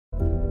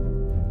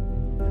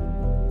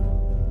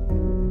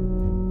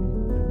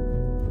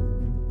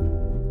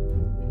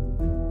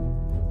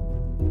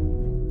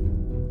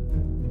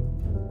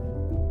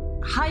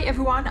Hi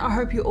everyone, I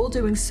hope you're all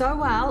doing so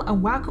well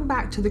and welcome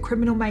back to the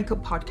Criminal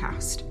Makeup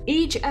Podcast.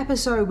 Each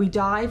episode we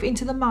dive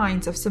into the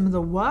minds of some of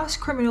the worst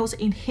criminals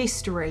in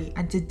history,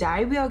 and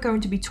today we are going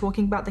to be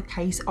talking about the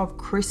case of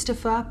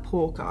Christopher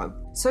Porco.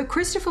 So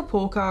Christopher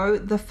Porco,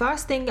 the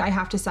first thing I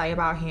have to say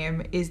about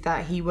him is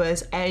that he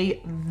was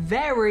a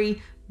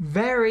very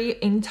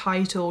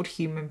entitled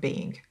human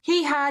being.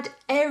 He had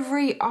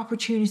every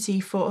opportunity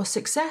for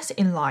success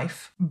in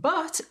life,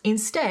 but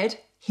instead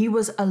he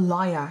was a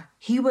liar.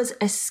 He was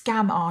a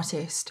scam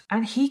artist,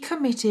 and he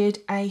committed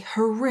a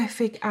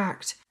horrific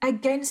act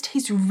against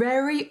his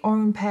very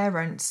own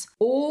parents,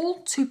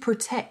 all to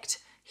protect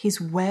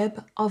his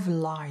web of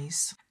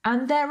lies.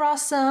 And there are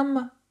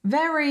some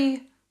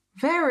very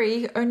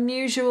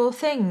unusual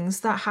things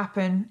that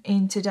happen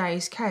in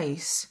today's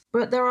case.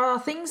 But there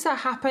are things that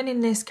happen in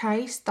this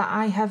case that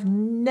I have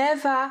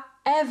never,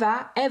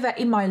 ever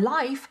in my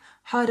life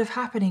heard of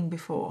happening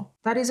before.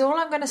 That is all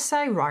I'm going to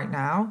say right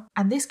now.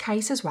 And this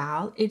case as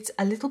well, it's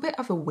a little bit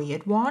of a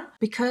weird one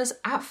because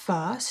at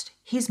first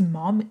his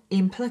mom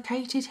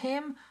implicated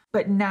him,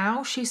 but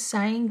now she's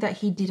saying that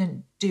he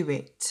didn't do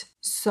it.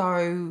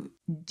 So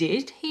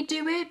did he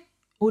do it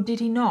or did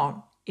he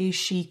not? Is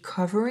she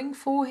covering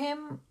for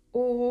him?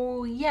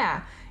 Or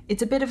yeah,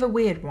 it's a bit of a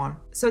weird one.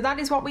 So that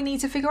is what we need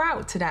to figure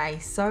out today.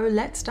 So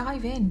let's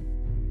dive in.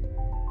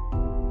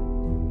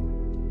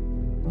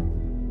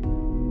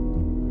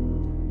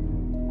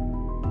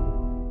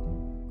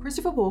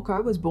 Christopher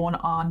Porco was born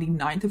on the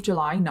 9th of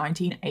July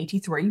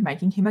 1983,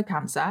 making him a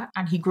Cancer,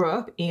 and he grew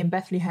up in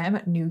Bethlehem,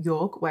 New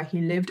York, where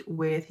he lived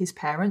with his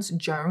parents,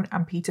 Joan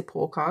and Peter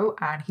Porco,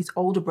 and his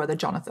older brother,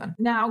 Jonathan.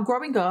 Now,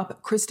 growing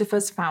up,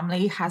 Christopher's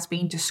family has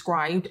been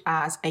described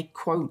as a,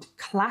 quote,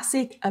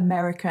 classic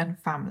American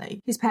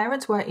family. His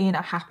parents were in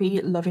a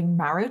happy, loving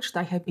marriage.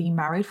 They had been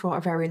married for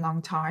a very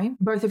long time.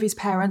 Both of his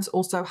parents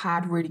also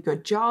had really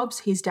good jobs.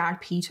 His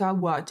dad, Peter,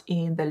 worked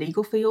in the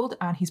legal field,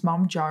 and his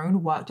mom,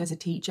 Joan, worked as a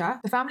teacher.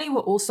 The family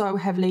were also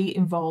heavily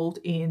involved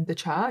in the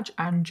church,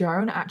 and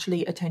Joan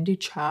actually attended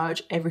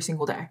church every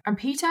single day. And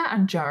Peter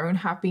and Joan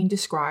have been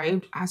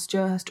described as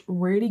just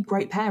really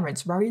great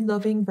parents, very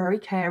loving, very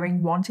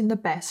caring, wanting the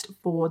best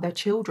for their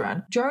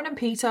children. Joan and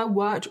Peter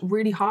worked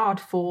really hard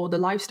for the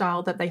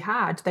lifestyle that they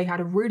had. They had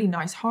a really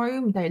nice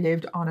home, they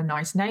lived on a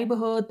nice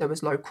neighborhood, there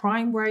was low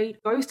crime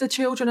rate. Both the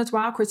children as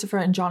well, Christopher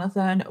and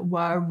Jonathan,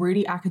 were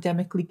really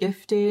academically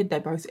gifted. They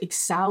both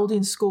excelled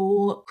in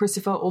school.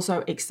 Christopher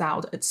also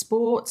excelled at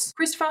sports.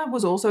 Christopher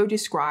was also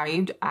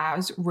described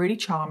as really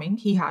charming.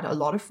 He had a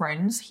lot of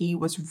friends. He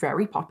was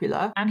very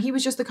popular, and he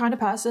was just the kind of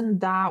person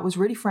that was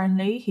really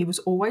friendly. He was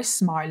always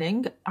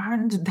smiling,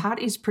 and that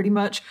is pretty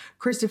much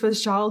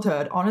Christopher's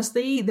childhood.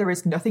 Honestly, there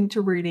is nothing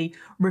to really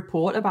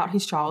report about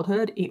his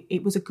childhood.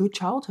 It was a good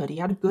childhood. He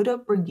had a good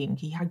upbringing.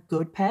 He had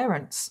good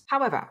parents.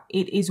 However,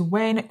 it is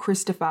when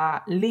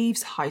Christopher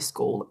leaves high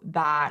school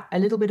that a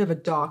little bit of a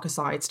darker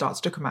side starts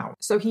to come out.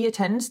 So he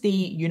attends the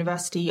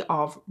University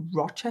of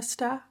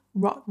Rochester.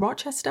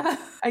 Rochester?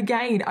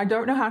 Again, I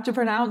don't know how to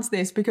pronounce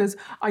this because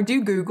I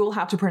do Google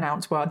how to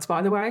pronounce words,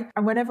 by the way.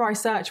 And whenever I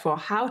search for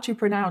how to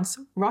pronounce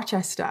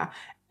Rochester,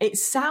 it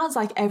sounds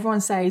like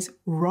everyone says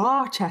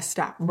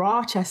Rochester,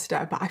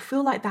 but I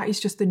feel like that is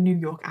just the New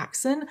York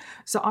accent.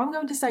 So I'm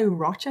going to say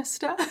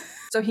Rochester.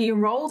 So he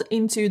enrolled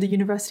into the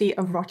University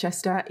of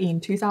Rochester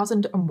in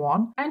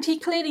 2001, and he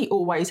clearly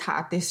always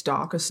had this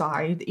darker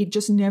side. It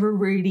just never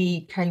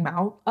really came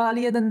out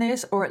earlier than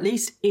this, or at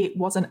least it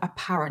wasn't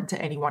apparent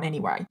to anyone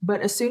anyway.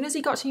 But as soon as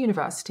he got to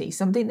university,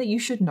 something that you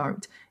should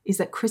note is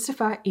that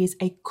Christopher is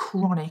a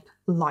chronic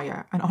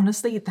liar. And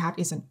honestly, that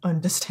is an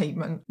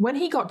understatement. When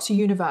he got to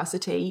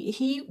university,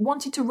 he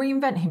wanted to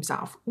reinvent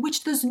himself,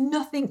 which there's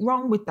nothing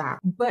wrong with that.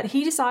 But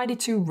he decided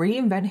to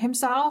reinvent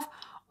himself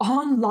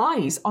on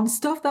lies, on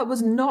stuff that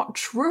was not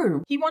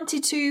true. He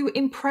wanted to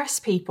impress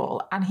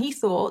people, and he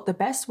thought the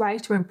best way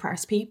to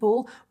impress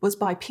people was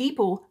by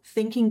people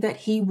thinking that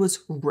he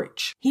was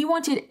rich. He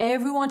wanted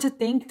everyone to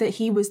think that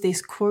he was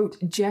this, quote,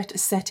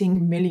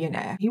 jet-setting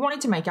millionaire. He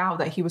wanted to make out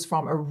that he was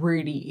from a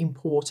really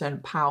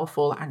important,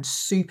 powerful, and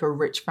super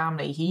rich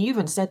family. He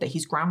even said that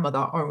his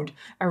grandmother owned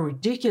a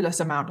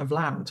ridiculous amount of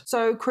land.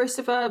 So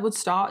Christopher would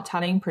start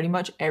telling pretty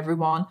much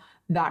everyone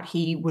that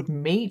he would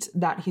meet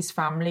that his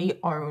family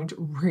owned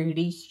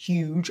really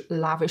huge,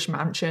 lavish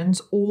mansions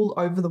all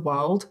over the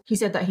world. He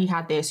said that he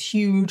had this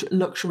huge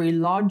luxury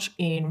lodge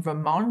in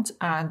Vermont,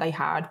 and they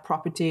had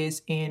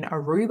properties in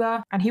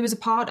Aruba, and he was a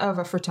part of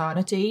a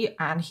fraternity,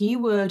 and he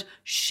would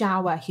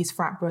shower his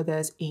frat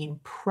brothers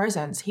in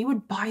presents. He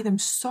would buy them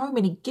so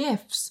many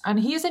gifts, and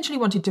he essentially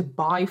wanted to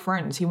buy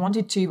friends. He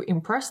wanted to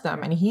impress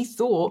them, and he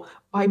thought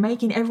by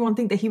making everyone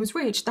think that he was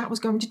rich, that was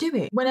going to do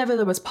it. Whenever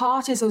there was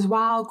parties as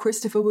well,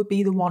 Christopher would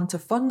be the one to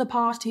fund the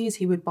parties.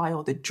 He would buy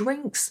all the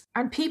drinks,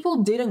 and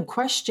people didn't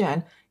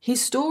question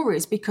his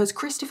stories because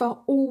Christopher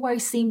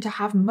always seemed to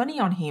have money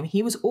on him.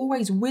 He was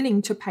always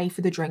willing to pay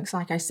for the drinks,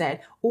 like I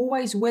said,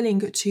 always willing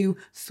to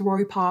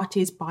throw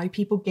parties, buy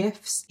people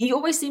gifts. He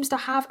always seems to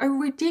have a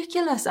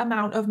ridiculous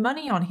amount of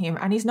money on him,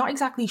 and he's not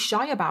exactly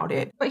shy about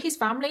it. But his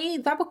family,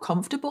 they were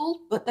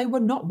comfortable, but they were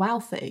not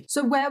wealthy.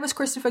 So where was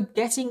Christopher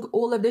getting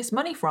all of this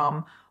money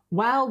from?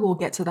 Well, we'll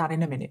get to that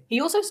in a minute.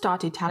 He also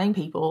started telling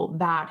people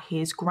that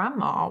his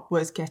grandma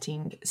was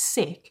getting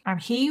sick and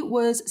he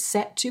was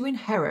set to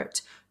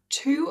inherit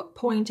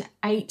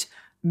 $2.8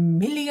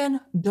 million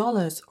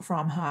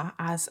from her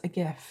as a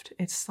gift.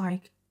 It's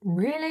like,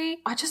 really?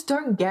 I just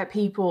don't get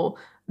people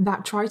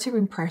that try to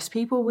impress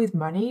people with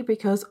money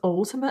because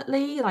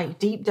ultimately, like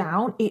deep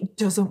down, it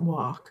doesn't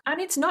work. And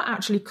it's not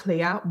actually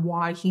clear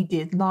why he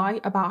did lie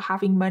about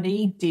having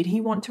money. Did he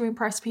want to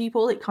impress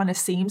people? It kind of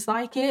seems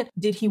like it.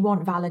 Did he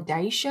want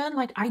validation?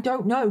 Like, I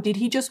don't know. Did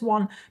he just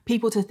want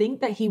people to think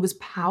that he was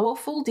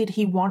powerful? Did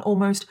he want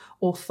almost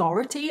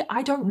authority?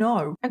 I don't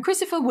know. And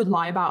Christopher would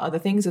lie about other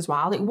things as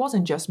well. It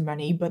wasn't just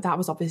money, but that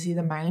was obviously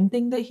the main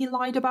thing that he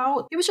lied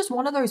about. He was just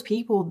one of those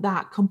people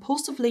that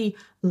compulsively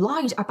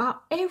lied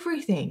about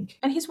everything.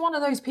 And he's one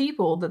of those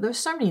people that there's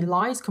so many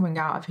lies coming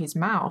out of his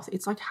mouth.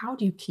 It's like, how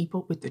do you keep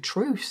up with the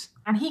truth?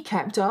 And he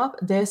kept up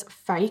this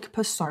fake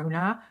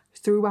persona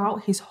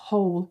throughout his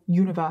whole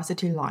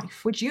university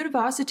life, which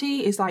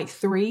university is like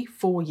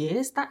 3-4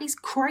 years. That is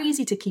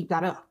crazy to keep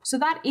that up. So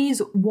that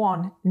is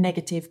one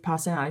negative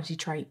personality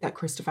trait that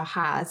Christopher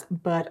has.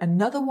 But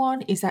another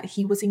one is that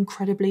he was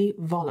incredibly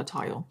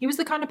volatile. He was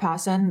the kind of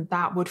person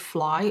that would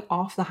fly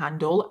off the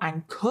handle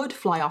and could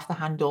fly off the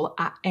handle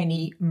at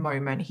any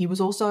moment. He was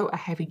also a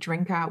heavy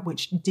drinker,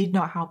 which did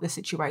not help the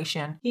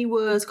situation. He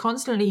was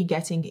constantly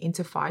getting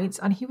into fights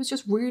and he was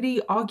just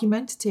really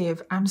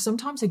argumentative and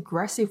sometimes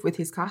aggressive with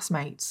his classmates.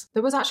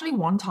 There was actually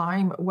one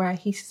time where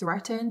he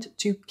threatened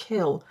to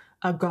kill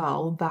a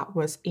girl that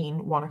was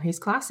in one of his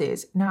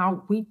classes.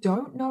 Now, we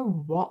don't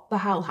know what the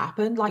hell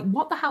happened. Like,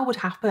 what the hell would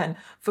happen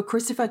for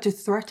Christopher to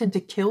threaten to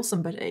kill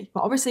somebody?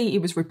 But obviously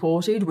it was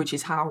reported, which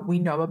is how we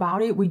know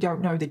about it. We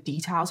don't know the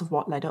details of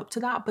what led up to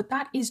that, but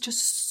that is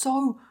just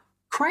so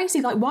crazy.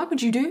 Like, why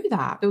would you do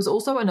that? There was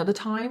also another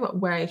time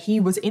where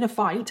he was in a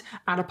fight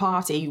at a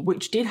party,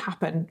 which did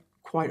happen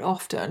quite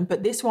often,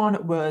 but this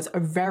one was a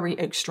very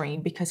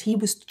extreme because he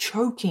was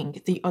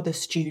choking the other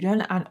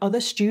student, and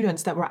other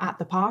students that were at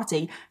the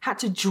party had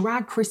to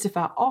drag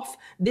Christopher off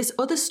this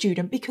other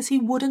student because he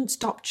wouldn't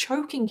stop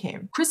choking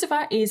him.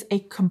 Christopher is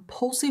a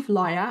compulsive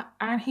liar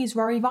and he's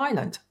very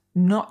violent.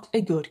 Not a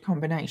good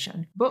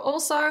combination. But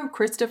also,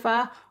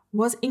 Christopher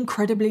was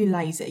incredibly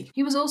lazy.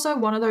 He was also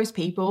one of those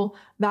people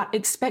that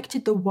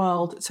expected the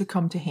world to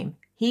come to him.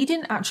 He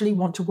didn't actually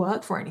want to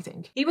work for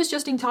anything. He was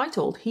just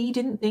entitled. He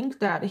didn't think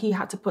that he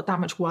had to put that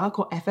much work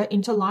or effort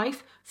into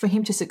life for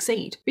him to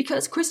succeed.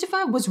 Because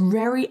Christopher was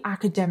very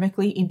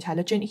academically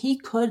intelligent. He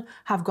could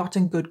have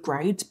gotten good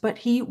grades, but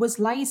he was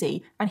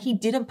lazy and he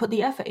didn't put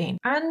the effort in.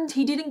 And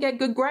he didn't get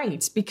good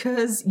grades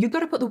because you've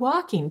got to put the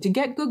work in. To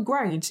get good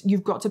grades,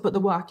 you've got to put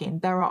the work in.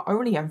 There are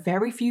only a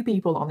very few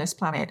people on this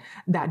planet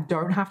that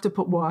don't have to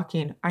put work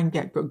in and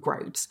get good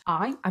grades.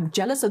 I am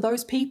jealous of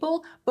those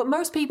people, but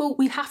most people,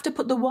 we have to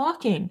put the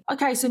work in.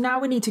 Okay, so now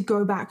we need to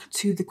go back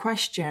to the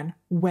question,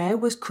 where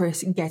was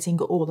Chris getting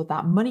all of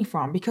that money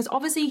from? Because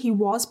obviously he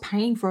was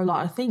paying for a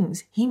lot of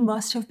things. He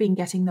must have been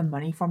getting the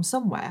money from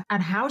somewhere.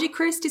 And how did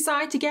Chris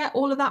decide to get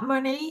all of that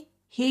money?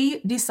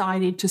 He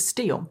decided to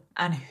steal.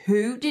 And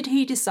who did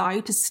he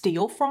decide to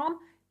steal from?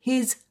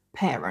 His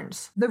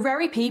parents. The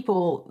very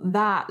people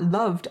that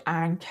loved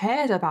and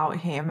cared about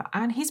him.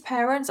 And his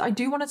parents, I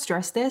do want to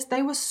stress this,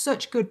 they were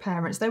such good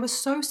parents. They were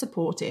so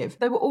supportive.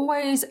 They were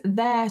always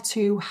there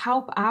to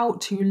help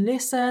out, to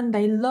listen.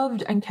 They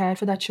loved and cared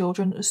for their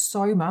children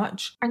so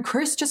much. And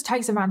Chris just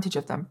takes advantage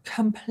of them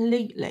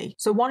completely.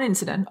 So one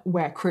incident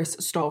where Chris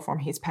stole from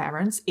his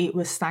parents, it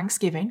was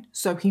Thanksgiving.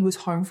 So he was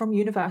home from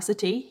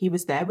university. He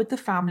was there with the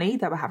family.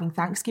 They were having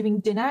Thanksgiving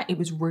dinner. It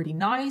was really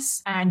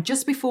nice. And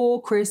just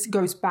before Chris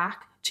goes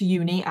back to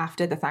uni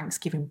after the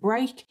Thanksgiving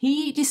break,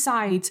 he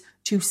decides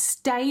to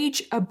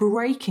stage a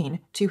break-in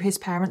to his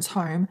parents'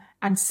 home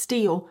and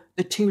steal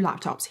the 2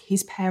 laptops,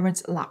 his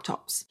parents'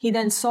 laptops. He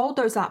then sold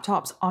those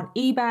laptops on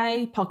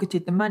eBay,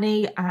 pocketed the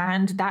money,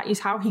 and that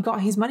is how he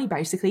got his money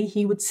basically.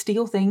 He would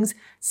steal things,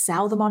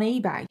 sell them on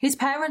eBay. His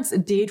parents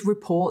did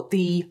report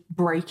the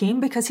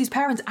break-in because his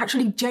parents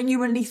actually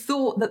genuinely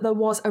thought that there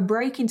was a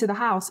break-in to the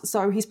house.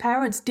 So his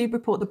parents did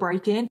report the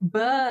break-in,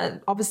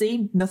 but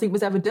obviously nothing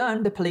was ever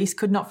done. The police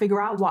could not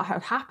figure out what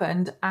had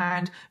happened,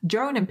 and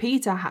Joan and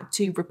Peter had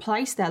to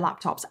replace their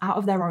laptops out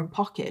of their own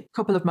pocket. A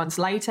couple of months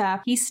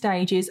later, he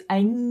stages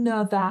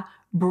another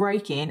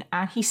break-in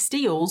and he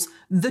steals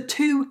the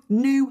 2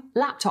 new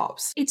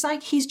laptops. It's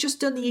like he's just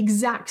done the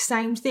exact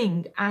same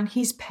thing, and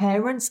his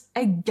parents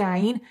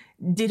again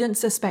didn't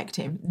suspect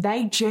him.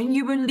 They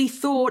genuinely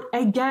thought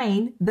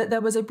again that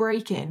there was a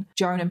break-in.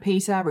 Joan and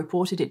Peter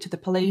reported it to the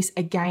police.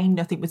 Again,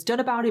 nothing was done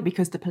about it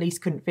because the police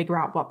couldn't figure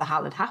out what the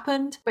hell had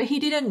happened. But he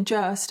didn't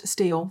just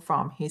steal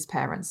from his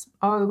parents.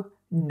 Oh,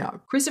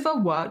 No. Christopher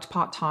worked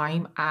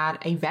part-time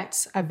at a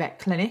vet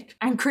clinic,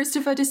 and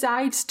Christopher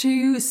decides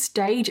to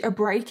stage a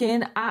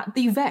break-in at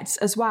the vet's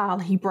as well.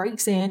 He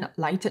breaks in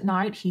late at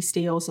night, he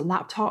steals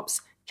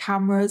laptops,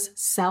 cameras,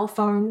 cell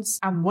phones,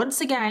 and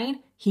once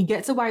again, he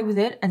gets away with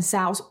it and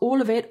sells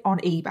all of it on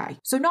eBay.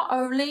 So not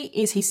only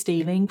is he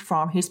stealing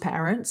from his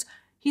parents,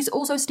 he's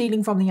also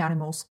stealing from the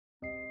animals.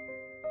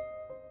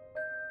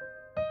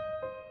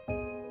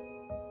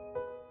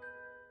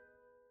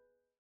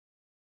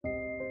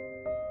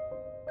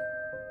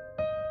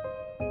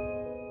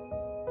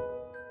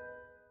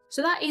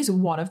 So that is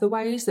one of the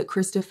ways that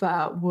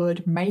Christopher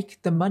would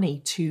make the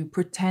money to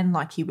pretend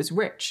like he was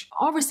rich.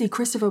 Obviously,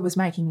 Christopher was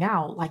making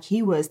out like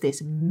he was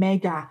this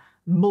mega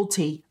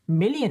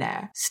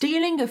multi-millionaire.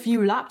 Stealing a few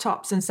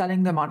laptops and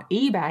selling them on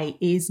eBay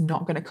is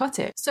not going to cut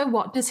it. So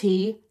what does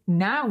he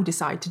now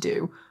decide to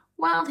do?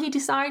 Well, he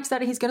decides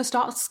that he's going to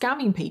start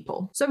scamming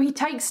people. So he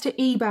takes to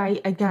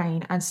eBay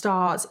again and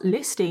starts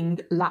listing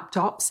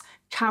laptops,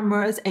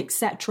 cameras,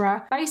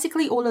 etc.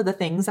 Basically all of the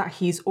things that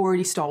he's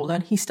already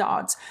stolen. He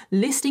starts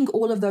listing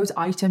all of those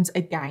items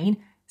again,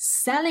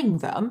 selling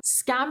them,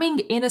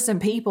 scamming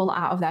innocent people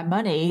out of their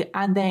money,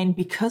 and then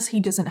because he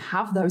doesn't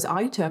have those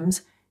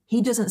items,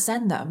 he doesn't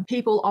send them.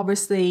 People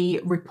obviously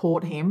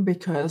report him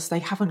because they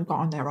haven't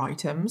gotten their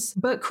items.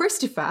 But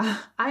Christopher,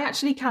 I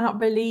actually cannot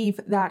believe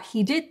that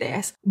he did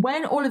this.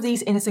 When all of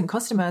these innocent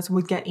customers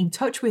would get in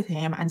touch with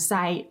him and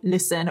say,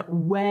 listen,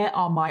 where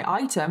are my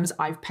items?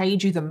 I've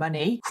paid you the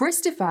money.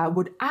 Christopher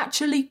would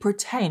actually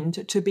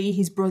pretend to be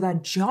his brother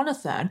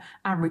Jonathan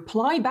and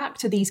reply back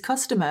to these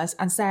customers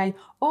and say,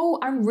 oh,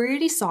 I'm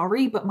really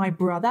sorry, but my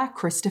brother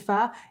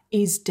Christopher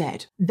is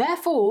dead.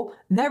 Therefore,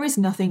 there is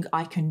nothing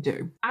I can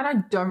do. And I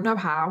don't know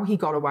how he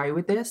got away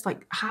with this.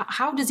 Like,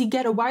 how does he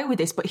get away with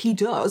this? But he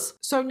does.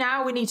 So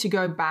now we need to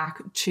go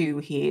back to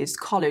his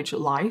college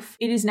life.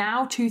 It is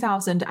now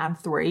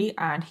 2003,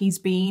 and he's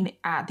been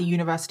at the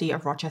University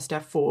of Rochester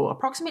for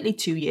approximately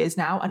 2 years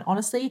now. And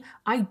honestly,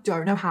 I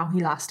don't know how he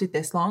lasted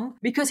this long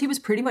because he was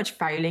pretty much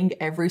failing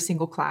every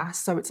single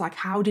class. So it's like,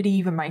 how did he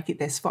even make it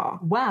this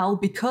far? Well,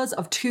 because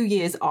of 2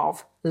 years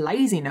of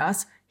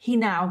laziness, he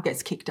now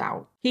gets kicked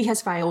out. He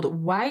has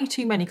failed way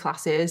too many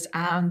classes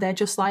and they're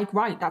just like,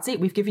 right, that's it.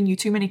 We've given you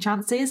too many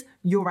chances.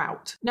 You're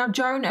out. Now,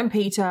 Joan and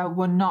Peter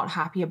were not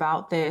happy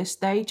about this.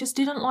 They just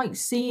didn't like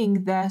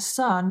seeing their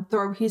son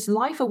throw his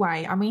life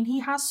away. I mean, he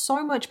has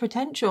so much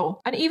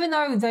potential. And even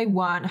though they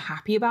weren't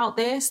happy about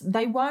this,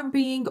 they weren't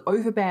being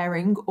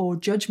overbearing or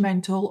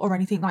judgmental or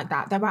anything like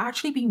that. They were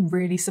actually being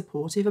really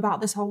supportive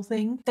about this whole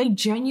thing. They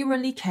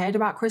genuinely cared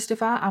about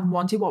Christopher and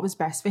wanted what was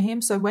best for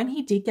him. So when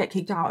he did get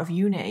kicked out of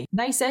uni,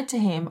 they said to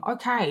him,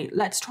 okay,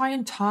 let's try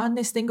and turn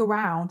this thing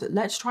around.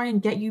 Let's try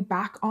and get you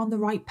back on the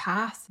right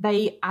path.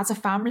 They, as a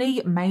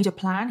family, made a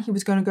plan. He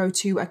was going to go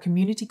to a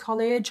community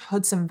college,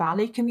 Hudson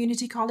Valley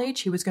Community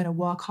College. He was going to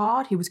work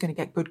hard. He was going to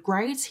get good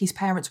grades. His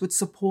parents would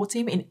support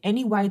him in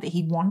any way that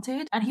he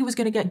wanted. And he was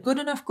going to get good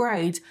enough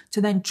grades to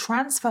then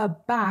transfer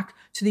back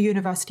to the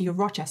University of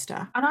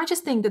Rochester. And I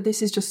just think that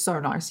this is just so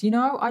nice. You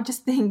know, I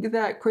just think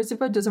that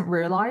Christopher doesn't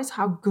realize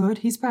how good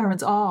his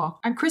parents are.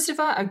 And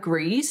Christopher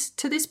agrees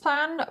to this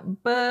plan,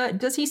 but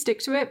does he stick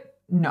to it?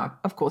 No,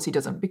 of course he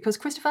doesn't, because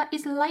Christopher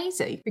is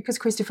lazy. Because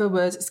Christopher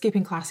was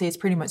skipping classes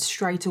pretty much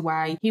straight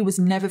away. He was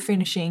never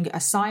finishing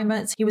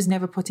assignments. He was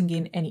never putting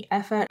in any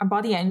effort. And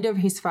by the end of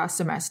his first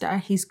semester,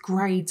 his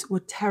grades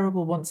were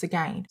terrible once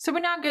again. So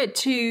we now get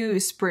to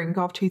spring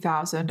of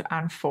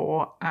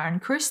 2004,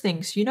 and Chris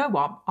thinks, you know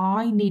what?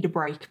 I need a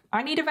break.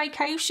 I need a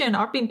vacation.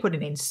 I've been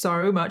putting in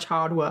so much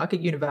hard work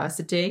at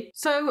university.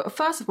 So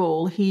first of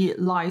all, he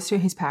lies to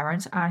his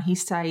parents and he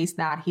says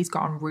that he's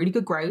gotten really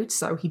good grades,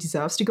 so he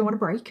deserves to go on a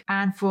break.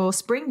 And for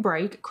spring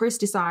break, Chris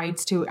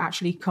decides to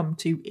actually come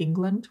to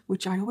England,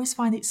 which I always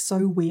find it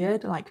so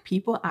weird. Like,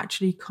 people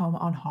actually come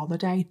on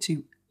holiday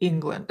to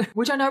England,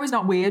 which I know is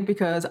not weird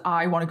because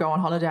I want to go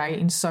on holiday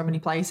in so many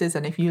places.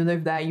 And if you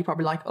live there, you're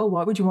probably like, oh,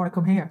 why would you want to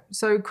come here?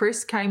 So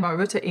Chris came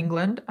over to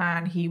England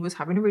and he was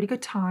having a really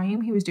good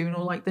time. He was doing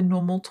all like the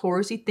normal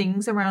touristy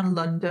things around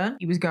London.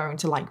 He was going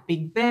to like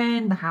Big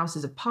Ben, the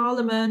Houses of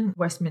Parliament,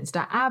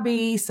 Westminster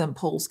Abbey, St.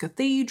 Paul's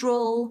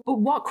Cathedral. But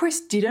what Chris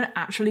didn't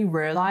actually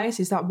realize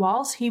is that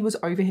whilst he was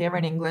over here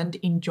in England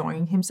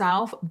enjoying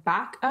himself,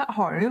 back at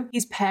home,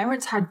 his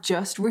parents had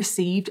just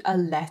received a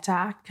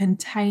letter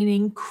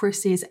containing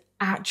Chris's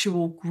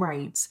actual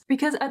grades.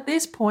 Because at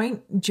this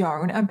point,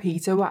 Joan and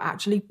Peter were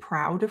actually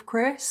proud of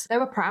Chris. They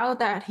were proud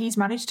that he's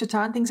managed to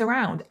turn things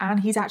around and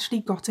he's actually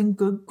gotten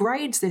good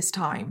grades this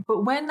time.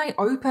 But when they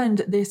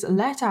opened this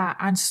letter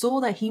and saw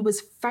that he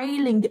was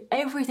failing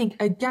everything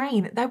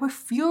again, they were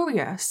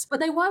furious. But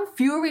they weren't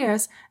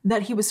furious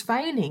that he was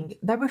failing.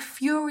 They were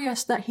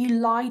furious that he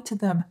lied to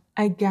them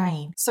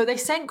again. So they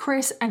sent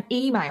Chris an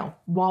email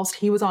whilst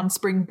he was on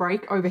spring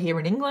break over here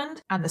in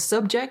England, and the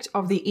subject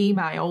of the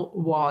email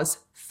was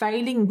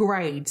failing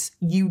grades.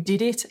 You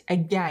did it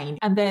again.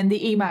 And then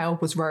the email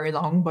was very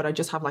long, but I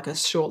just have like a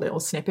short little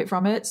snippet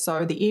from it.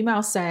 So the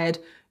email said,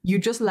 You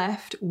just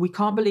left. We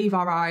can't believe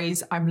our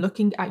eyes. I'm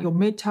looking at your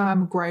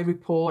midterm grade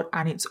report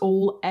and it's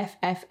all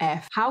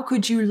FFF. How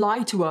could you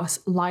lie to us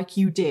like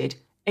you did?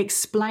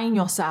 Explain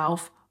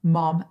yourself,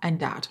 Mom and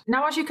Dad.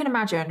 Now, as you can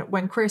imagine,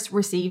 when Chris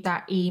received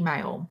that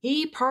email,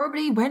 he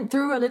probably went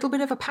through a little bit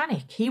of a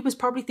panic. He was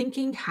probably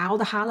thinking, how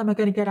the hell am I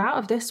going to get out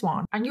of this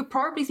one? And you're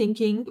probably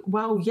thinking,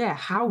 well, yeah,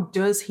 how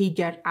does he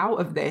get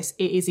out of this?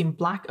 It is in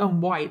black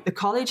and white. The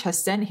college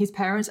has sent his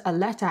parents a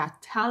letter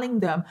telling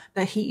them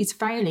that he is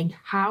failing.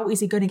 How is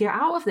he going to get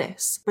out of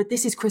this? But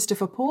this is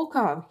Christopher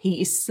Porco.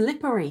 He is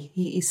slippery.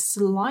 He is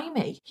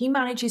slimy. He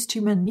manages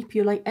to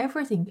manipulate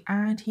everything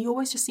and he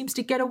always just seems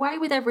to get away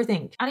with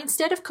everything. And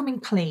instead of coming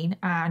clean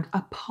and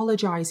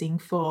apologizing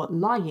for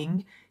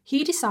lying,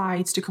 he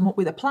decides to come up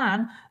with a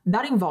plan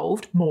that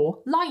involved more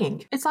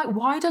lying. It's like,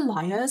 why do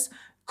liars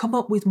come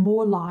up with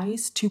more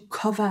lies to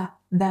cover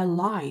their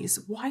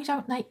lies? Why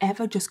don't they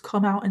ever just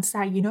come out and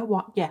say, you know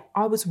what, yeah,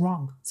 I was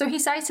wrong? So he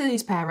says to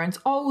his parents,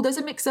 oh, there's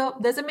a mix up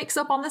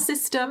on the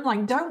system.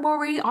 Like, don't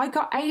worry, I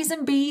got A's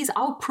and B's.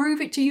 I'll prove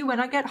it to you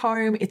when I get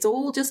home. It's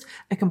all just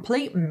a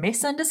complete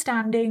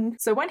misunderstanding.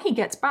 So when he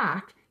gets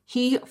back,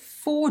 he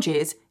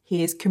forges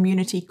his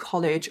community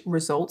college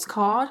results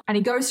card and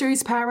he goes through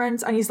his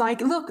parents and he's like,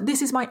 look,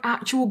 this is my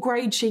actual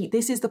grade sheet.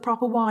 This is the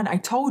proper one. I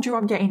told you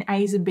I'm getting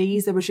A's and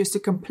B's. There was just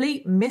a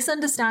complete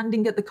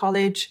misunderstanding at the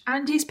college.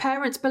 And his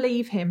parents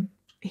believe him.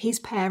 His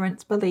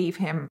parents believe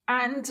him.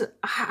 And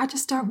I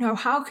just don't know,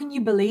 how can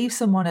you believe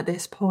someone at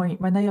this point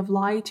when they have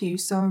lied to you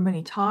so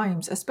many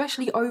times,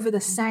 especially over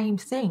the same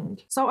thing?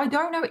 So I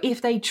don't know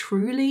if they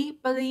truly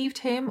believed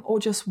him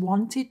or just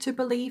wanted to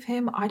believe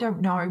him. I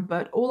don't know,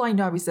 but all I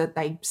know is that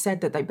they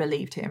said that they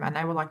believed him and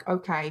they were like,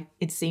 okay,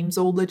 it seems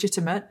all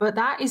legitimate. But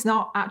that is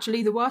not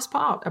actually the worst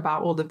part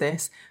about all of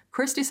this.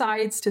 Chris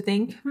decides to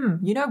think,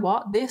 you know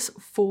what, this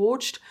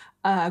forged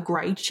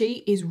grade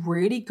sheet is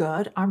really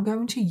good. I'm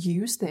going to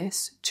use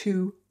this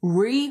to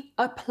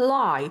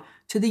reapply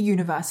to the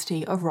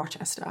University of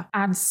Rochester.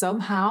 And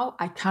somehow,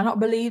 I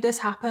cannot believe this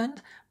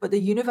happened, but the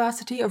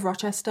University of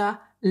Rochester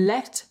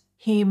let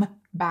him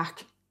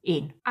back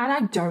in. And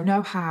I don't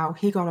know how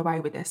he got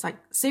away with this. Like,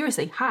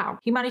 seriously, how?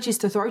 He manages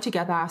to throw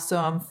together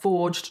some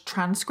forged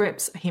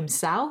transcripts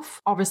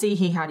himself. Obviously,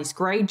 he had his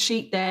grade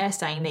sheet there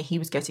saying that he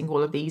was getting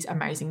all of these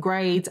amazing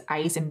grades,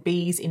 A's and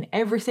B's in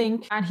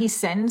everything. And he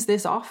sends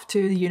this off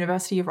to the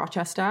University of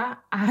Rochester.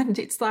 And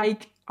it's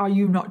like, are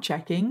you not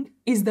checking?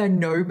 Is there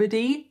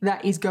nobody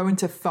that is going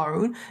to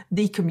phone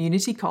the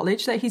community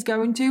college that he's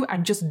going to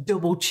and just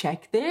double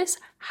check this?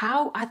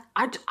 How?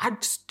 I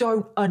just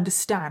don't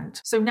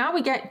understand. So now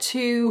we get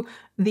to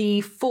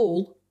the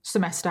fall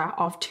semester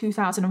of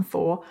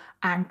 2004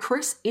 and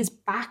Chris is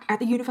back at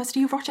the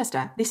University of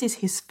Rochester. This is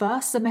his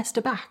first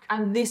semester back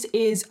and this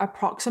is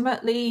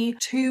approximately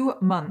 2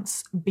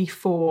 months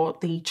before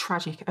the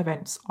tragic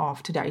events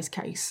of today's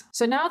case.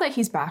 So now that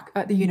he's back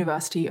at the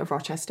University of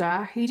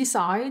Rochester, he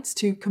decides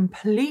to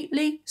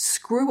completely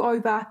screw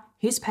over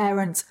his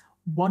parents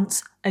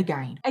once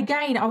again.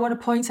 Again, I want to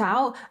point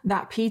out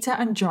that Peter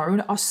and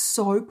Joan are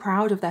so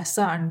proud of their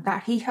son,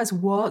 that he has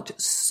worked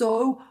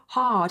so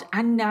hard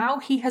and now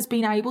he has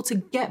been able to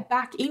get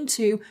back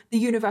into the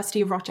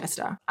University of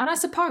Rochester. And I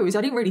suppose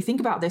I didn't really think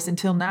about this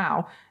until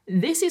now.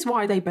 This is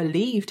why they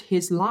believed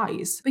his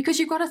lies, because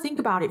you've got to think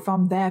about it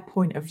from their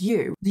point of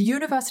view. The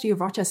University of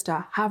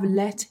Rochester have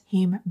let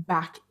him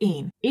back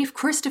in. If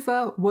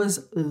Christopher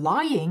was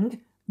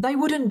lying, they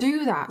wouldn't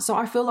do that. So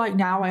I feel like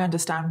now I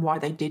understand why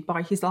they did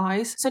buy his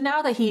lies. So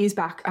now that he is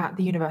back at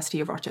the University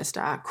of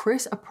Rochester,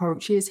 Chris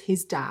approaches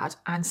his dad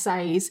and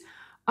says,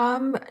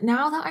 now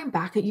that I'm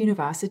back at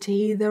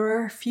university, there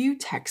are a few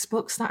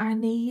textbooks that I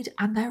need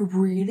and they're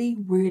really,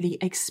 really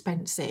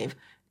expensive.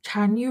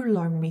 Can you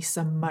loan me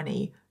some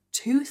money?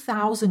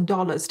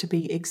 $2,000 to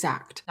be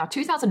exact. Now,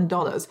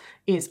 $2,000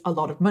 is a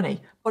lot of money,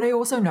 but I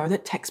also know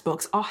that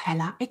textbooks are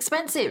hella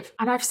expensive.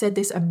 And I've said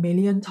this a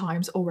million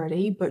times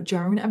already, but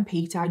Joan and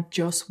Peter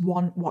just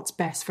want what's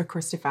best for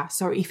Christopher.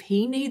 So if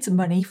he needs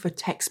money for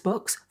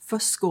textbooks, for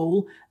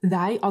school,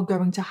 they are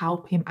going to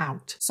help him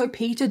out. So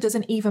Peter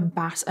doesn't even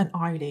bat an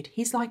eyelid.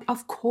 He's like,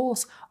 of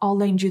course, I'll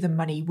lend you the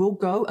money. We'll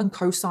go and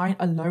co-sign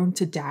a loan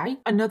today.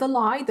 Another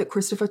lie that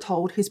Christopher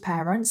told his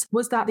parents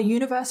was that the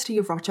University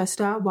of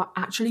Rochester were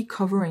actually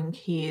covering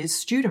his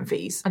student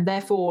fees, and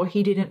therefore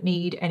he didn't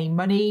need any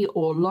money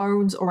or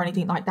loans or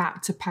anything like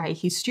that to pay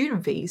his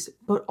student fees.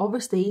 But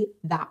obviously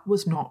that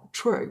was not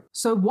true.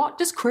 So what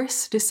does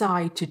Chris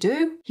decide to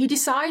do? He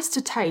decides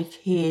to take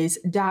his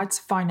dad's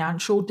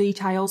financial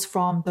details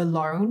from the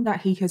loan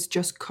that he has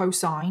just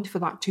co-signed for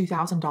that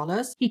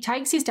 $2,000. He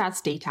takes his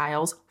dad's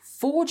details,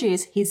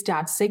 forges his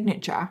dad's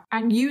signature,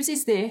 and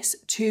uses this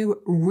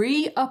to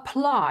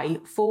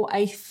reapply for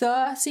a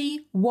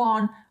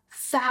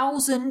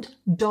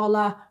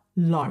 $31,000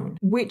 loan,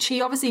 which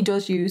he obviously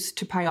does use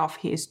to pay off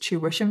his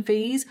tuition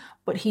fees,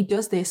 but he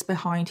does this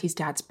behind his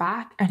dad's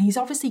back, and he's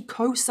obviously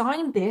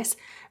co-signed this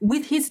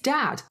with his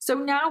dad. So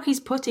now he's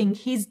putting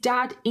his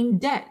dad in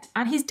debt,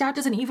 and his dad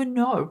doesn't even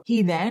know.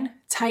 He then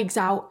takes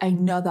out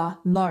another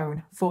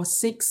loan for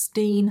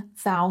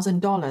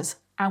 $16,000.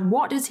 And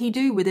what does he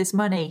do with this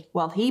money?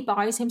 Well, he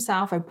buys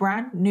himself a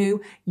brand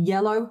new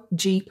yellow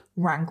Jeep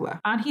Wrangler.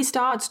 And he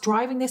starts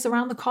driving this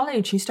around the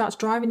college. He starts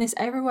driving this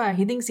everywhere.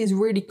 He thinks he's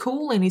really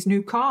cool in his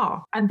new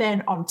car. And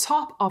then on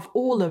top of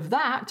all of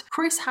that,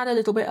 Chris had a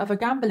little bit of a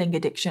gambling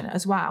addiction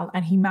as well.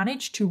 And he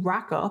managed to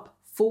rack up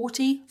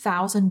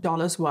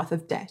 $40,000 worth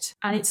of debt.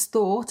 And it's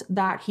thought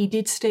that he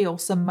did steal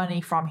some money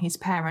from his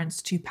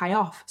parents to pay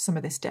off some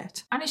of this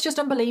debt. And it's just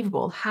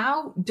unbelievable.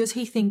 How does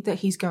he think that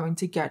he's going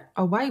to get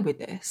away with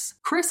this?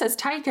 Chris has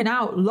taken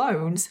out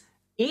loans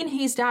in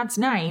his dad's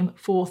name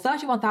for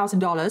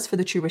 $31,000 for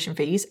the tuition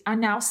fees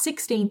and now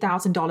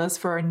 $16,000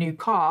 for a new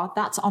car.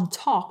 That's on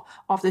top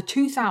of the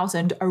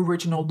 $2,000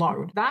 original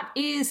loan. That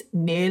is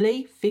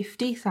nearly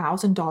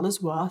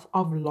 $50,000 worth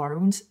of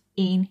loans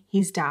in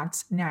his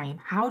dad's name.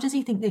 How does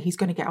he think that he's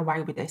going to get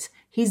away with this?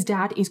 His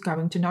dad is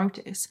going to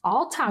notice.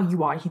 I'll tell you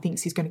why he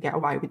thinks he's going to get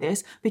away with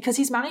this, because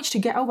he's managed to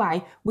get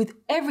away with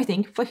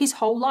everything for his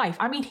whole life.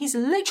 I mean, he's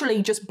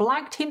literally just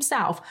blagged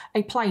himself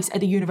a place at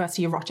the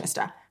University of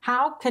Rochester.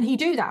 How can he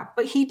do that?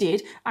 But he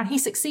did, and he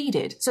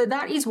succeeded. So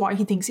that is why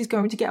he thinks he's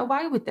going to get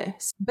away with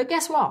this. But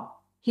guess what?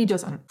 He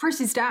doesn't.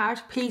 Chris's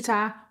dad,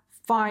 Peter,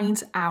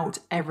 finds out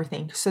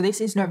everything. So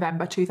this is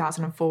November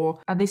 2004,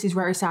 and this is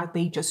very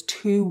sadly just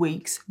 2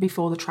 weeks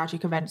before the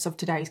tragic events of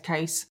today's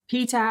case.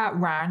 Peter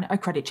ran a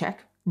credit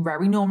check,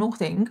 very normal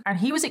thing, and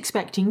he was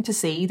expecting to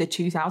see the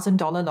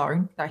 $2,000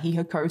 loan that he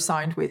had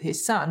co-signed with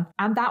his son,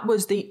 and that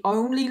was the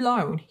only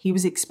loan he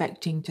was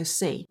expecting to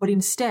see. But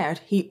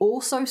instead, he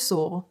also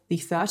saw the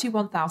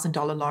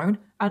 $31,000 loan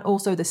and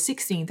also the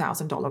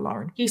 $16,000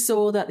 loan. He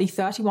saw that the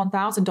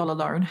 $31,000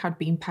 loan had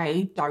been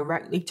paid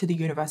directly to the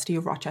University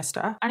of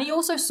Rochester, and he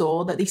also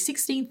saw that the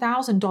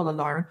 $16,000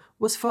 loan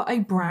was for a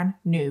brand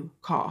new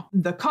car.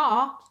 The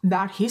car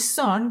that his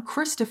son,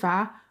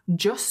 Christopher,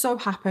 just so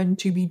happened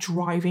to be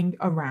driving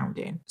around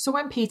in. So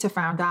when Peter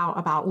found out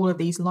about all of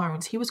these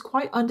loans, he was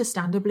quite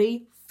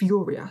understandably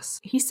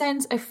furious. He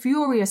sends a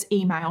furious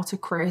email to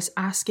Chris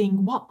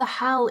asking what the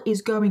hell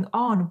is going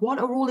on? What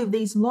are all of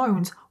these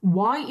loans?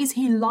 Why is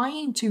he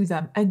lying to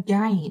them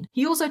again?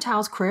 He also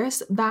tells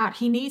Chris that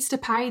he needs to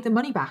pay the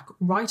money back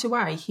right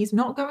away. He's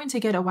not going to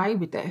get away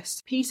with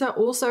this. Peter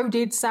also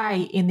did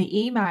say in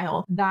the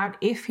email that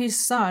if his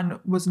son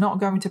was not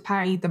going to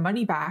pay the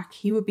money back,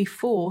 he would be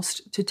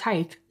forced to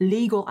take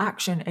legal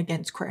action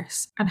against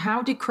Chris. And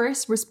how did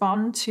Chris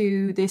respond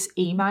to this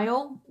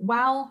email?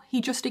 Well,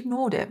 he just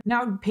ignored it.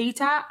 Now,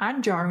 Peter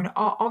and Joan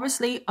are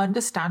obviously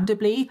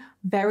understandably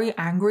very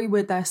angry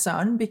with their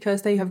son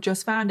because they have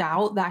just found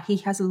out that he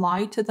has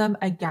lied to them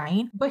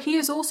again, but he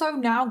has also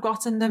now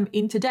gotten them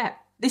into debt.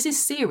 This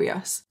is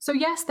serious. So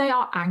yes, they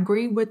are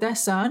angry with their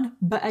son,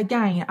 but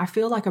again, I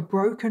feel like a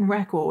broken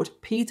record.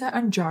 Peter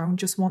and Joan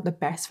just want the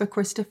best for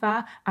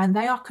Christopher and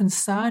they are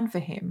concerned for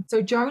him.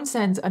 So Joan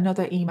sends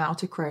another email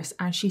to Chris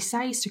and she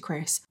says to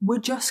Chris, "We're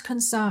just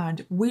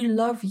concerned. We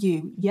love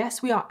you.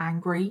 Yes, we are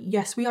angry.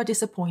 Yes, we are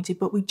disappointed,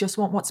 but we just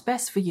want what's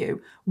best for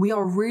you. We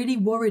are really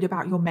worried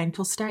about your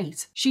mental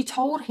state." She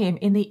told him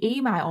in the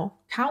email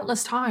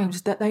countless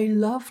times that they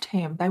loved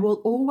him, they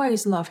will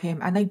always love him,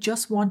 and they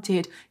just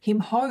wanted him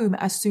home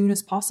as soon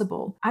as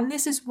possible. And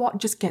this is what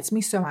just gets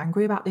me so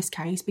angry about this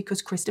case,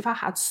 because Christopher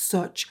had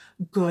such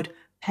good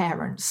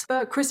parents.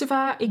 But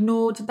Christopher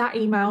ignored that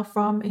email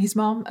from his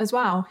mom as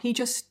well. He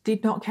just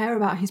did not care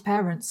about his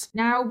parents.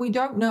 Now, we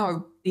don't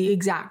know the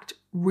exact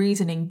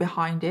reasoning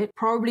behind it,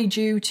 probably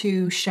due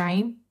to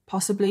shame,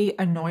 possibly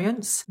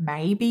annoyance,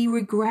 maybe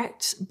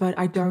regret, but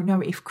I don't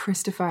know if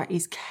Christopher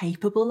is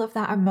capable of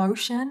that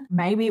emotion.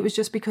 Maybe it was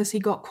just because he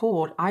got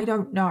caught, I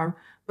don't know.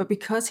 But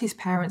because his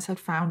parents had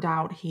found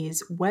out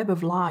his web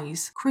of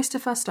lies,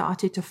 Christopher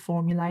started to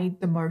formulate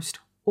the most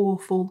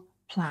awful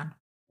plan.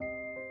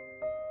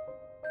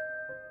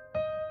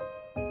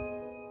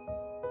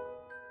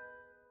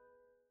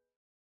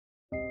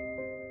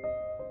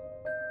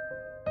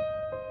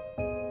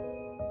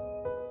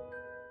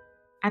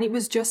 And it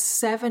was just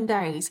 7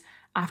 days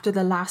after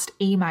the last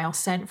email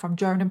sent from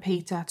Joan and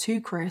Peter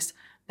to Chris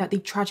that the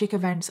tragic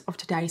events of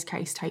today's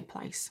case take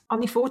place.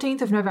 On the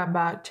 14th of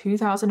November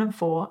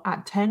 2004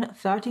 at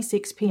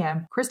 10:36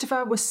 p.m,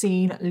 Christopher was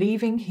seen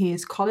leaving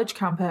his college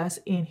campus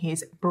in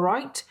his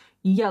bright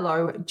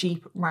yellow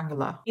Jeep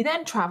Wrangler. He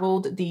then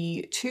travelled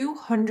the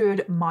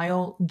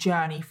 200-mile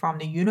journey from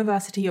the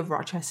University of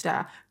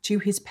Rochester to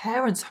his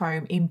parents'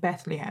 home in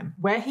Bethlehem,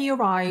 where he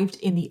arrived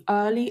in the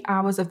early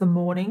hours of the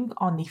morning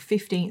on the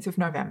 15th of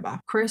November.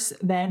 Chris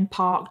then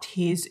parked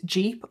his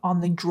Jeep on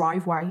the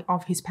driveway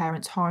of his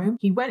parents' home.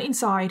 He went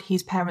inside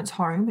his parents'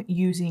 home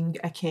using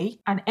a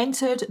key and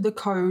entered the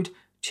code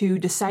to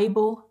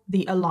disable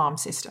the alarm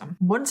system.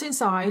 Once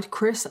inside,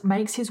 Chris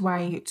makes his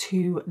way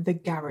to the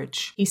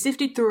garage. He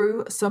sifted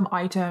through some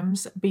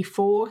items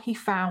before he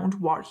found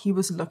what he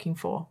was looking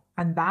for,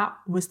 and that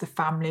was the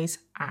family's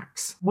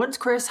axe. Once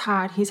Chris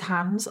had his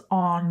hands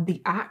on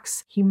the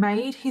axe, he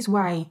made his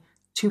way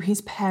to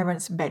his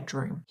parents'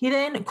 bedroom. He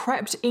then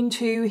crept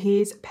into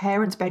his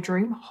parents'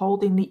 bedroom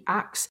holding the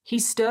axe. He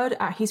stood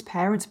at his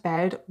parents'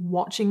 bed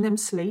watching them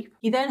sleep.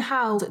 He then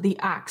held the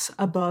axe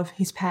above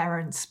his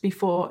parents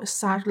before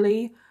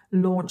sadly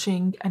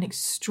launching an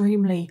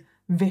extremely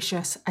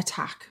vicious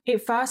attack.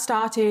 It first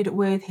started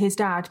with his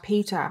dad,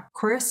 Peter.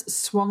 Chris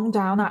swung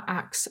down that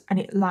axe and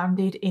it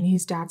landed in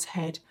his dad's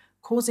head,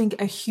 causing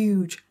a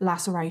huge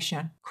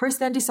laceration. Chris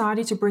then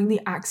decided to bring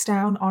the axe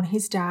down on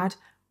his dad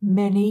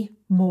many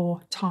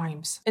more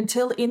times,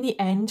 until in the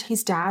end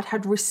his dad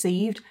had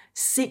received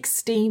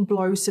 16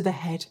 blows to the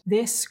head.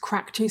 This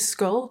cracked his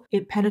skull,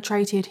 it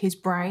penetrated his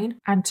brain,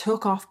 and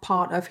took off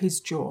part of his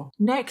jaw.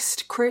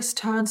 Next, Chris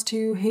turns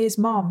to his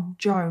mom,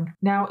 Joan.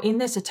 Now, in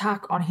this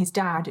attack on his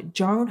dad,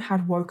 Joan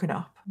had woken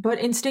up, but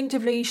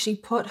instinctively she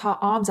put her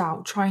arms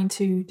out trying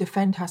to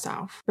defend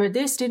herself. But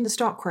this didn't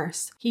stop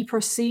Chris. He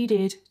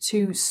proceeded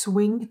to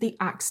swing the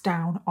axe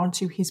down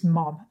onto his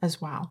mom as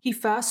well. He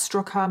first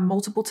struck her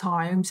multiple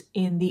times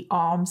in the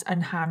arms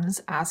and hands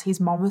as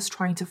his mom was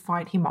trying to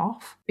fight him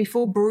off,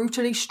 before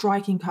brutally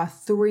striking her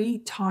 3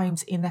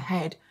 times in the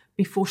head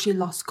before she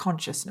lost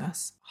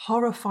consciousness.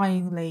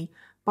 Horrifyingly,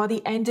 by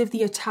the end of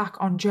the attack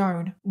on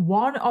Joan,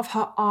 one of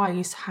her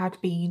eyes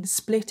had been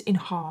split in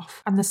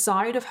half and the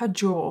side of her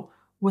jaw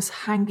was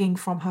hanging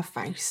from her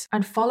face.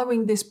 And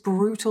following this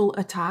brutal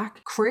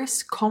attack,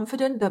 Chris,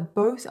 confident that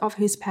both of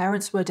his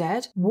parents were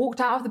dead, walked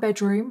out of the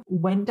bedroom,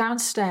 went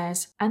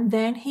downstairs, and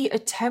then he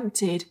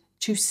attempted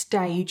to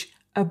stage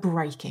a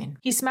break-in.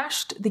 He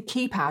smashed the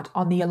keypad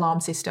on the alarm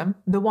system,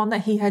 the one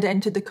that he had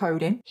entered the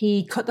code in.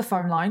 He cut the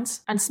phone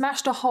lines and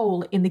smashed a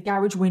hole in the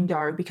garage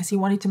window because he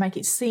wanted to make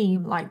it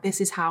seem like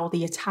this is how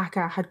the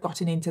attacker had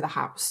gotten into the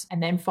house.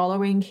 And then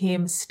following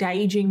him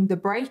staging the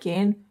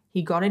break-in,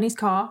 he got in his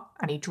car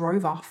and he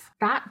drove off.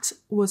 That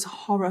was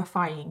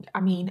horrifying.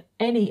 I mean,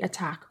 any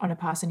attack on a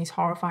person is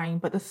horrifying,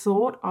 but the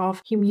thought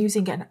of him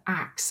using an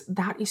axe,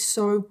 that is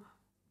so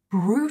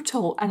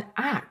brutal, an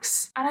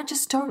axe. And I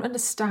just don't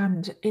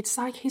understand. It's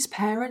like his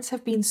parents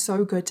have been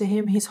so good to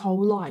him his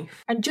whole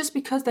life. And just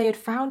because they had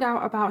found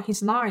out about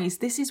his lies,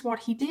 this is what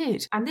he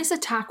did. And this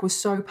attack was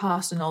so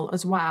personal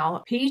as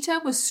well. Peter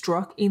was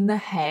struck in the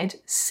head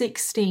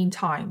 16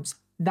 times.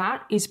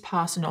 That is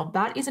personal.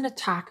 That is an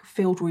attack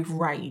filled with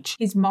rage.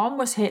 His mom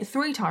was hit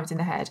 3 times in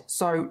the head.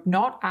 So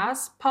not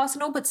as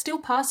personal, but still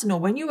personal.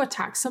 When you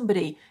attack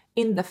somebody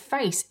in the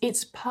face,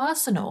 it's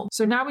personal.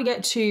 So now we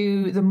get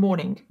to the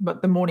morning,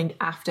 but the morning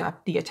after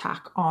the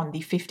attack on the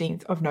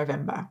 15th of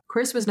November.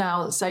 Chris was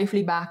now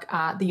safely back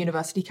at the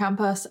university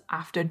campus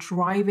after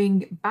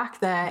driving back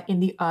there in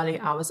the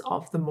early hours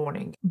of the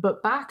morning.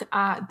 But back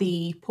at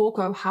the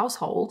Porco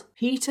household,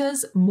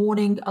 Peter's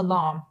morning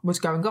alarm was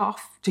going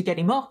off to get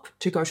him up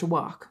to go to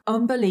work.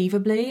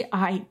 Unbelievably,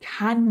 I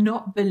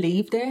cannot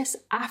believe this,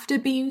 after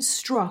being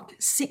struck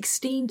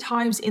 16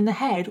 times in the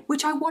head,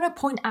 which I want to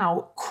point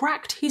out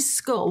cracked his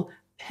skull,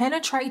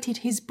 penetrated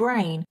his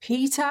brain,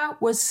 Peter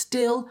was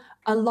still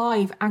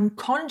alive and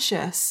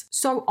conscious.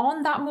 So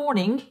on that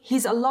morning,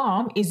 his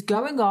alarm is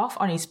going off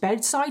on his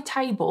bedside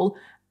table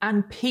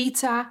and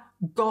Peter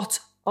got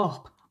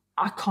up.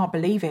 I can't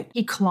believe it.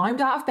 He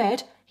climbed out of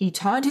bed, he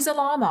turned his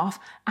alarm off,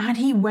 and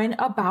he went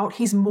about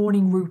his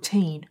morning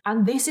routine.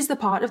 And this is the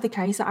part of the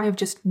case that I have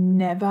just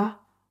never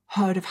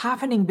heard of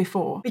happening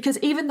before. Because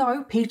even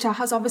though Peter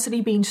has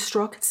obviously been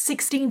struck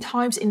 16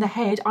 times in the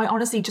head, I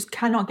honestly just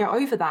cannot get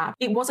over that.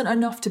 It wasn't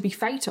enough to be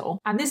fatal.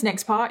 And this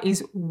next part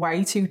is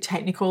way too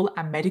technical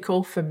and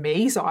medical for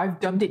me, so I've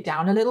dumbed it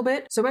down a little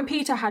bit. So when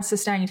Peter had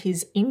sustained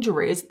his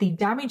injuries, the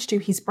damage to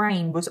his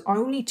brain was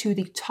only to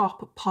the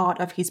top part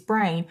of his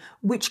brain,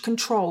 which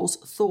controls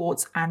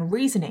thoughts and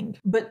reasoning.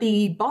 But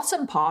the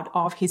bottom part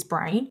of his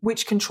brain,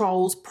 which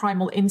controls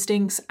primal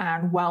instincts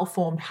and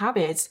well-formed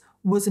habits,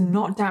 was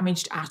not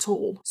damaged at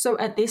all. So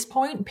at this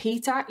point,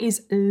 Peter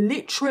is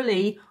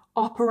literally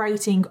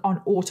operating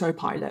on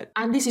autopilot.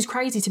 And this is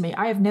crazy to me.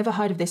 I have never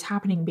heard of this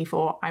happening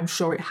before. I'm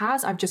sure it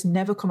has. I've just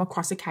never come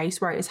across a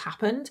case where it has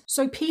happened.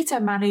 So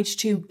Peter managed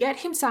to get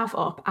himself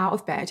up out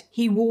of bed.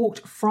 He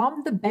walked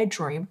from the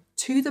bedroom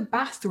to the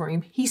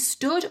bathroom. He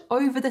stood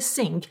over the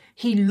sink.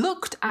 He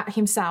looked at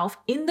himself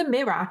in the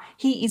mirror.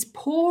 He is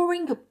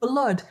pouring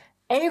blood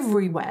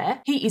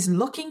everywhere. He is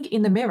looking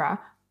in the mirror,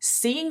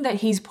 seeing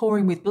that he's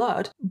pouring with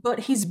blood,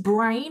 but his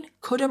brain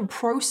couldn't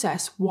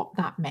process what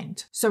that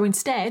meant. So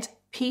instead,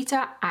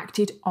 Peter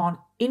acted on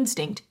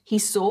instinct. He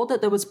saw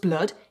that there was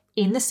blood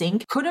in the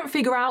sink, couldn't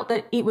figure out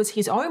that it was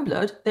his own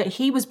blood, that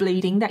he was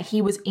bleeding, that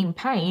he was in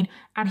pain,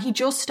 and he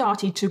just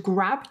started to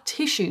grab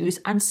tissues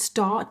and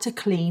start to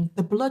clean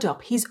the blood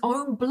up, his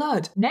own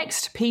blood.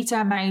 Next,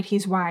 Peter made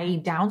his way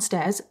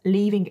downstairs,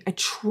 leaving a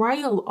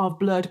trail of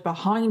blood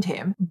behind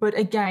him. But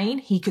again,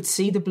 he could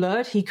see the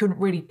blood. He couldn't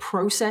really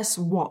process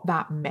what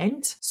that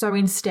meant. So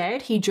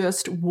instead, he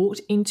just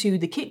walked into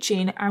the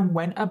kitchen and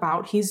went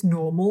about his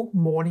normal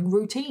morning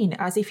routine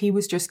as if he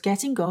was just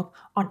getting up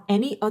on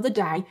any other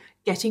day,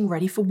 getting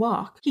ready for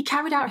work. He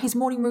carried out his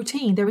morning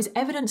routine. There is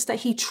evidence that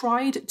he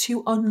tried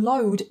to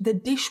unload the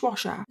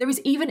dishwasher. There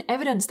is even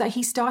evidence that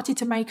he started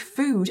to make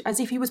food as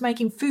if he was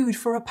making food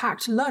for a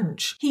packed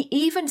lunch. He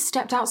even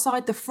stepped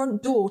outside the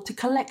front door to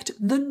collect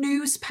the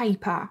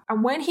newspaper.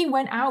 And when he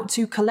went out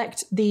to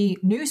collect the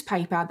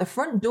newspaper, the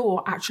front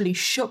door actually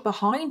shut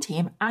behind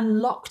him and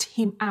locked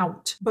him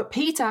out. But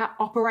Peter,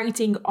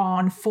 operating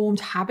on formed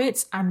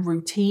habits and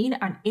routine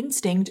and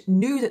instinct,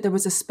 knew that there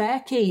was a spare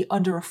key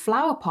under a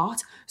flower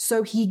pot,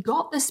 so he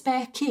got the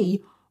spare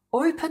key,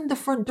 opened the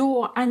front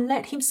door and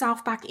let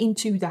himself back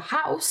into the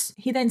house.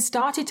 He then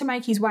started to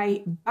make his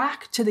way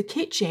back to the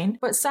kitchen,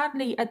 but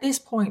sadly at this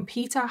point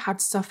Peter had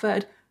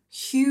suffered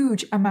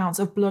huge amounts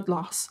of blood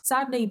loss.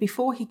 Sadly,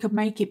 before he could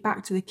make it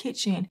back to the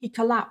kitchen, he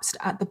collapsed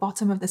at the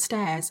bottom of the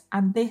stairs,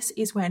 and this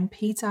is when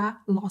Peter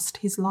lost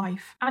his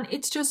life. And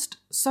it's just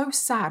so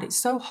sad, it's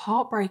so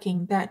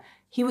heartbreaking that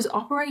he was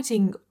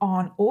operating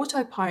on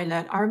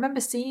autopilot. I remember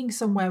seeing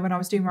somewhere when I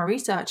was doing my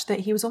research that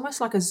he was almost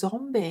like a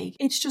zombie.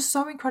 It's just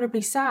so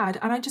incredibly sad,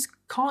 and I just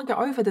can't get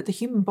over that the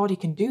human body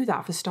can do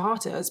that for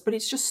starters, but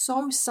it's just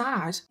so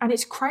sad. And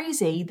it's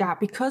crazy that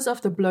because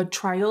of the blood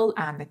trail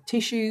and the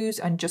tissues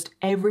and just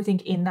everything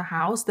in the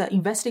house, that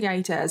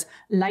investigators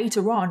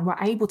later on were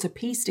able to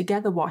piece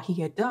together what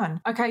he had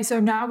done. Okay, so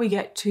now we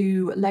get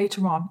to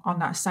later on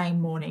that same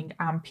morning,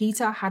 and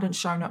Peter hadn't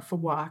shown up for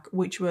work,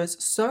 which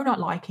was so not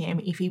like him.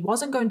 If he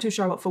wasn't going to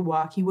show up for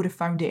work, he would have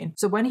phoned in.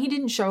 So when he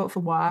didn't show up for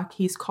work,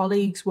 his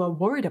colleagues were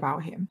worried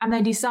about him, and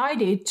they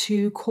decided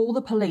to call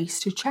the police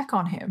to check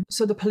on him.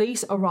 So the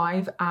police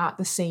arrive at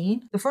the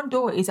scene. The front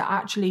door is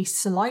actually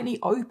slightly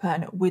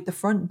open with the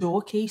front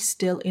door key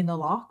still in the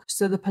lock.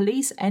 So the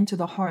police enter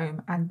the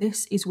home, and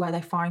this is where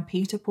they find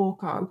Peter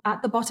Porco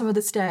at the bottom of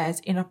the stairs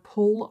in a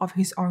pool of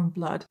his own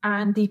blood.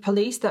 And the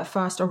police that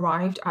first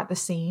arrived at the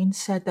scene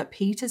said that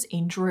Peter's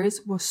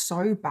injuries were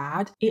so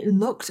bad, it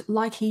looked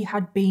like he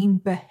had been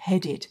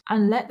beheaded.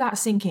 And let that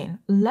sink in.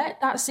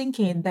 Let that sink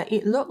in, that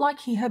it looked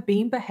like he had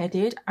been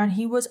beheaded and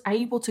he was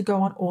able to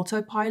go on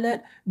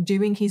autopilot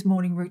doing his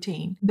morning routine.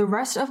 The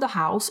rest of the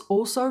house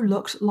also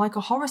looked like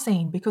a horror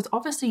scene, because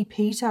obviously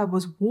Peter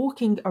was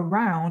walking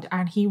around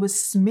and he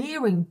was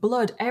smearing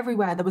blood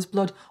everywhere. There was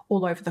blood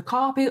all over the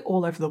carpet,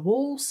 all over the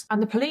walls.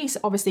 And the police,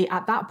 obviously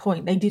at that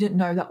point, they didn't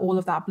know that all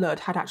of that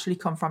blood had actually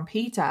come from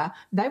Peter.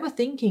 They were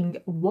thinking,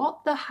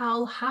 what the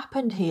hell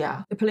happened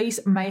here? The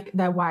police make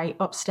their way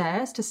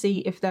upstairs to see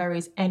if there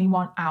is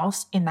anyone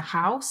else in the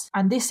house.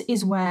 And this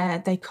is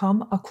where they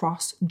come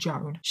across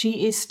Joan.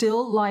 She is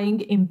still lying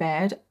in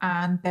bed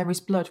and there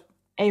is blood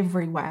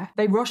everywhere.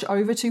 They rush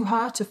over to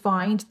her to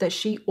find that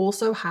she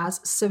also has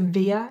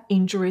severe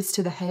injuries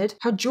to the head.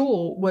 Her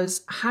jaw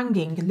was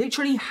hanging,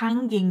 literally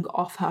hanging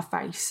off her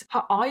face.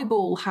 Her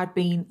eyeball had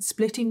been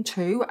split in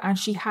two and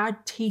she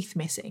had teeth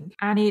missing.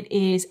 And it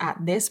is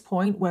at this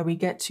point where we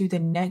get to the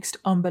next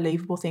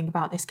unbelievable thing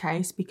about this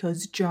case,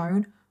 because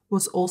Joan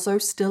was also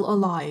still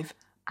alive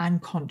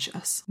and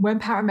conscious. When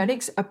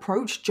paramedics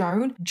approached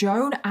Joan,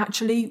 Joan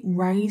actually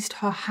raised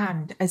her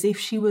hand as if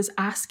she was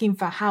asking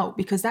for help,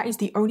 because that is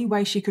the only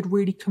way she could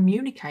really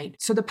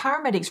communicate. So the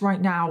paramedics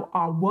right now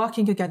are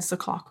working against the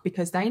clock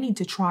because they need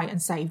to try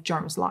and save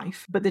Joan's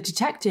life. But the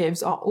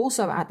detectives are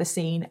also at the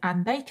scene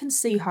and they can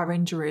see her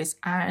injuries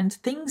and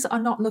things are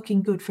not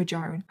looking good for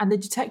Joan. And the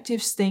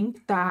detectives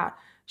think that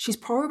she's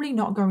probably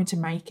not going to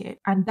make it.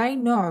 And they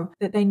know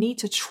that they need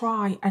to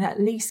try and at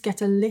least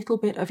get a little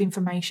bit of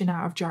information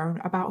out of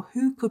Joan about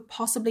who could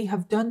possibly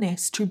have done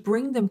this to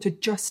bring them to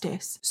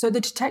justice. So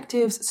the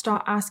detectives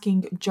start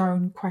asking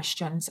Joan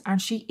questions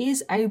and she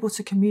is able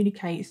to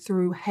communicate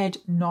through head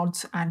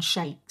nods and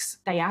shakes.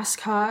 They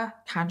ask her,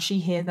 can she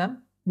hear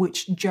them?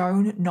 Which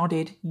Joan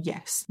nodded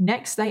yes.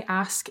 Next, they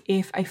ask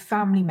if a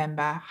family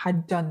member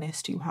had done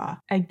this to her.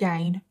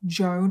 Again,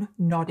 Joan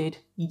nodded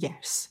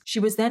yes. She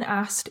was then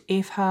asked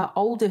if her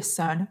oldest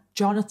son,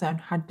 Jonathan,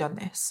 had done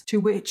this, to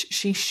which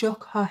she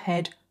shook her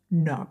head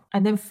no.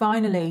 And then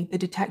finally, the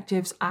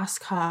detectives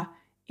ask her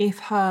if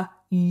her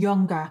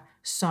younger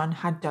son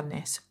had done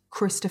this,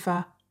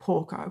 Christopher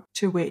Porco,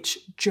 to which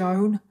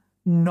Joan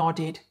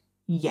nodded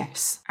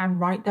yes. And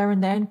right there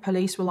and then,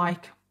 police were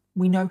like,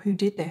 we know who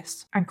did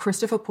this. And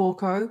Christopher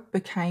Porco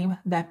became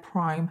their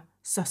prime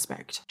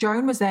suspect.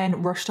 Joan was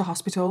then rushed to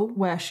hospital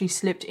where she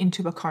slipped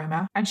into a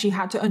coma and she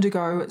had to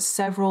undergo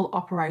several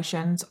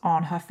operations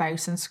on her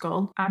face and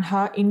skull, and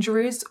her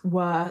injuries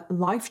were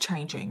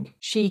life-changing.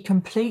 She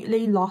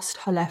completely lost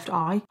her left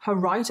eye. Her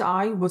right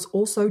eye was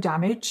also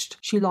damaged.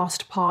 She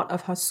lost part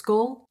of her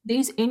skull.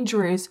 These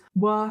injuries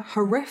were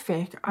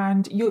horrific,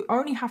 and you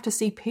only have to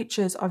see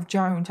pictures of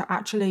Joan to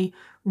actually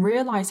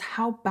realize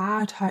how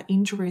bad her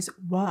injuries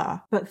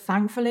were. But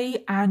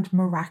thankfully and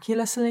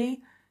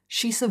miraculously,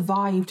 she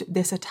survived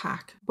this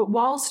attack. But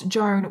whilst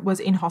Joan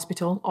was in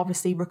hospital,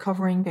 obviously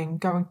recovering and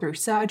going through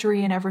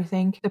surgery and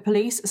everything, the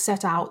police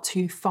set out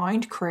to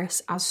find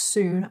Chris as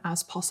soon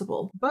as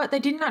possible. But they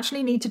didn't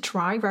actually need to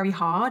try very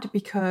hard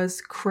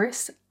because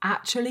Chris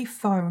actually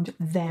phoned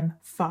them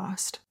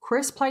first.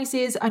 Chris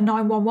places a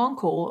 911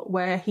 call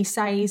where he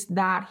says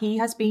that he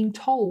has been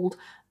told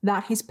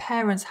that his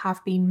parents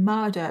have been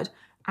murdered.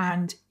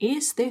 And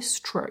is this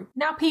true?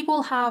 Now,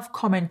 people have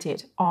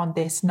commented on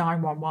this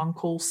 911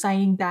 call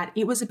saying that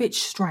it was a bit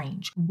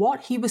strange.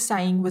 What he was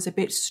saying was a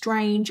bit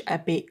strange, a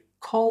bit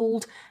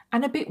cold,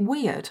 and a bit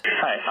weird.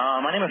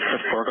 Hi, my name is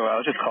Porco. I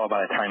was just called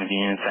by the Times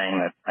Union saying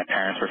that my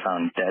parents were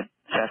found dead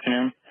this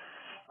afternoon.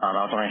 I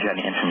was wondering if you had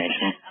any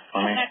information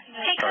for me.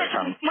 Hey, Chris,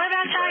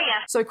 whereabouts are you?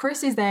 So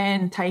Chris is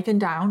then taken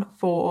down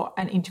for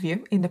an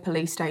interview in the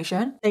police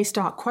station. They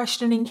start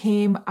questioning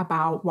him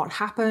about what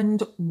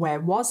happened, where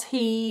was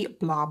he,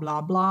 blah,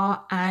 blah,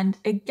 blah. And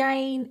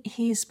again,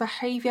 his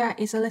behavior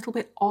is a little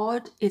bit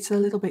odd. It's a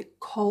little bit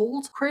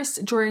cold. Chris,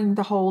 during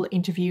the whole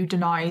interview,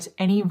 denies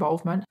any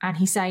involvement. And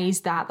he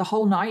says that the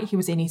whole night he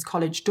was in his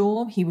college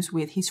dorm, he was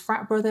with his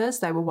frat brothers,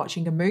 they were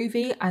watching a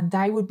movie, and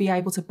they would be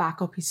able to back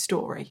up his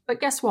story. But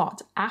guess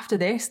what? After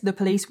this, the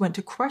police went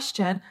to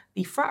question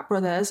the frat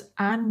brothers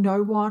and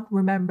no one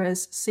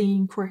remembers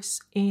seeing Chris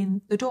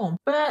in the dorm.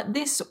 But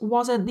this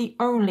wasn't the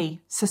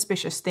only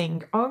suspicious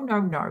thing. Oh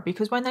no,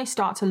 because when they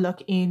start to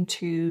look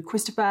into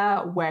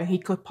Christopher, where he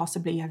could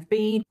possibly have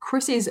been,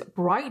 Chris's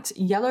bright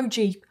yellow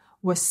Jeep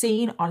was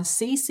seen on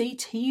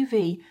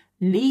CCTV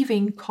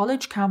leaving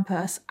college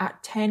campus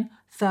at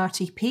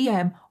 10:30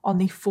 p.m. on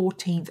the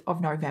 14th of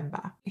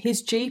November.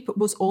 His Jeep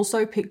was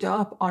also picked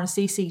up on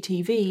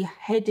CCTV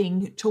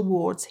heading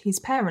towards his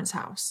parents'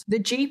 house. The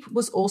Jeep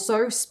was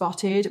also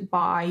spotted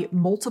by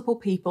multiple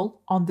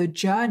people on the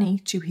journey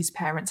to his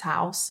parents'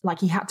 house.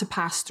 Like, he had to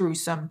pass through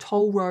some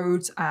toll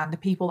roads, and the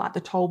people at the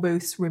toll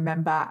booths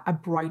remember a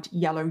bright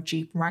yellow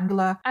Jeep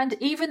Wrangler. And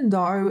even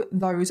though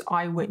those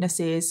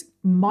eyewitnesses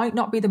might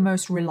not be the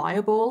most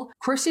reliable,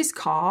 Chris's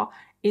car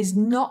is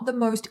not the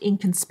most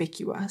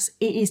inconspicuous.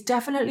 It is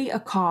definitely a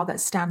car that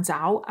stands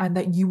out and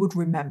that you would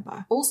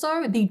remember.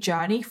 Also, the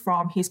journey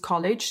from his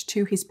college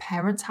to his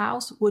parents'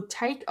 house would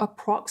take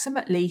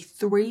approximately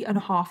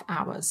 3.5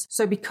 hours.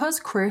 So because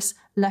Chris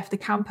left the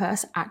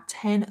campus at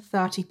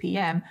 10:30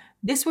 p.m.,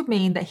 this would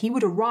mean that he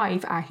would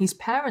arrive at his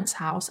parents'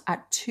 house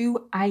at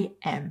 2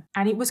 a.m.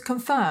 And it was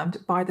confirmed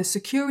by the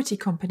security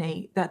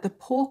company that the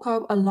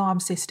Porco alarm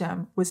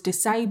system was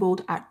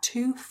disabled at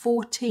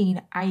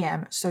 2:14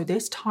 a.m. So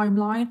this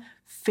timeline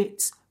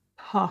fits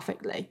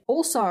perfectly.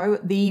 Also,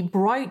 the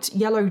bright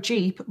yellow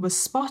Jeep was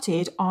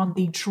spotted on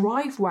the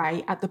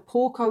driveway at the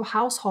Porco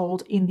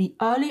household in the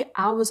early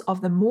hours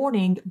of the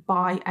morning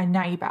by a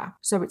neighbor.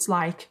 So it's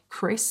like,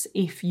 Chris,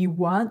 if you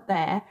weren't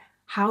there,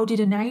 how did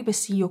a neighbor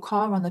see your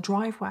car on the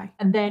driveway?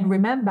 And then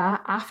remember,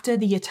 after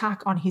the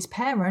attack on his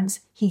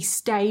parents, he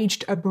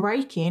staged a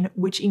break-in,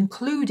 which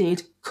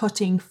included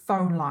cutting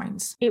phone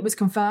lines. It was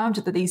confirmed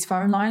that these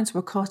phone lines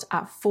were cut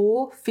at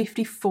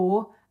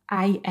 4:54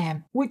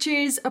 a.m., which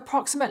is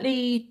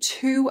approximately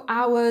 2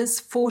 hours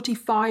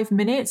 45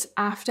 minutes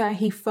after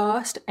he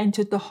first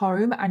entered the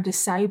home and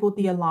disabled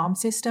the alarm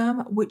system,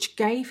 which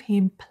gave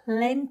him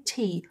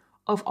plenty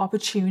of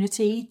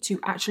opportunity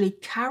to actually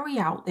carry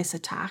out this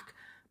attack,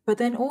 but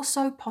then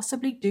also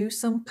possibly do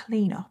some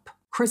cleanup.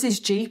 Chris's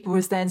Jeep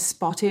was then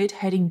spotted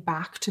heading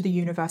back to the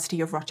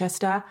University of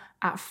Rochester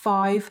at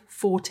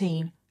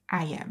 5:14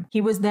 a.m.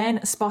 He was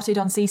then spotted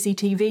on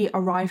CCTV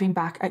arriving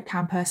back at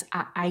campus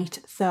at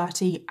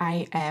 8:30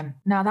 a.m.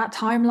 Now that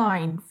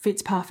timeline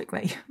fits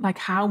perfectly. Like,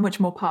 how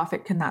much more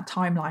perfect can that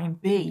timeline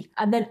be?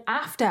 And then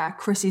after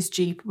Chris's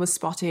Jeep was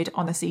spotted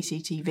on the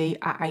CCTV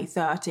at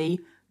 8:30,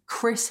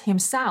 Chris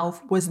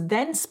himself was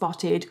then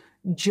spotted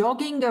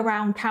jogging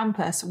around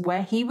campus,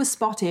 where he was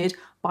spotted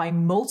by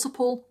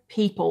multiple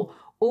people,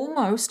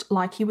 almost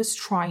like he was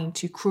trying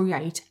to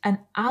create an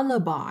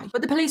alibi.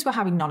 But the police were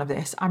having none of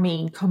this. I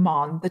mean, come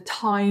on, the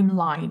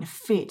timeline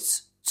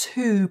fits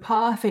too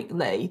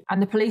perfectly.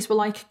 And the police were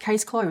like,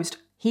 case closed.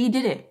 He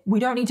did it.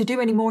 We don't need to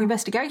do any more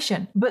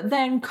investigation. But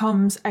then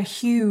comes a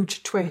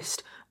huge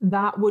twist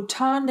that would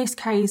turn this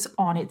case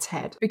on its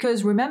head.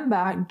 Because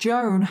remember,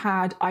 Joan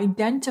had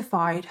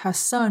identified her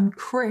son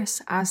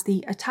Chris as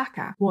the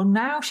attacker. Well,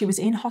 now she was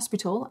in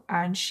hospital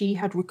and she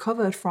had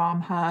recovered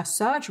from her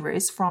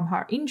surgeries, from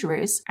her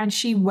injuries, and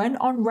she went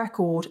on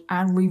record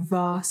and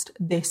reversed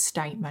this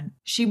statement.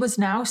 She was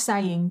now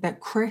saying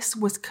that Chris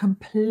was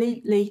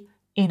completely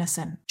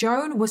innocent.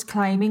 Joan was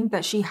claiming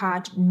that she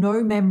had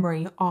no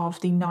memory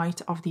of the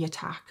night of the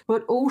attack,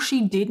 but all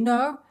she did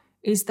know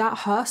is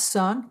that her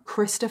son,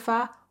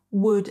 Christopher,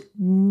 would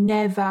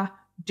never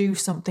do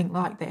something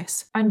like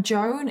this. And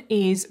Joan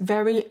is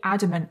very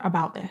adamant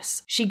about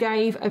this. She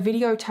gave a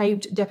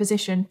videotaped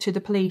deposition to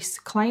the police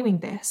claiming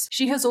this.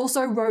 She has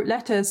also wrote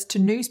letters to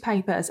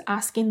newspapers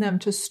asking them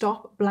to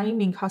stop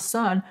blaming her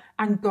son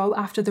and go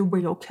after the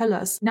real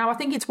killers. Now, I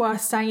think it's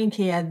worth saying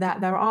here that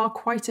there are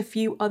quite a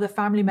few other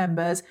family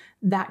members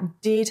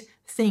that did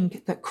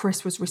think that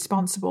Chris was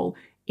responsible,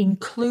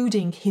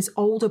 including his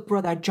older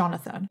brother,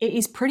 Jonathan. It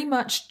is pretty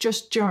much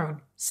just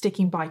Joan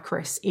sticking by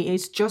Chris. It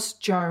is just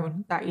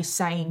Joan that is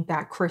saying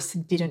that Chris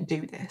didn't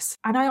do this.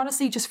 And I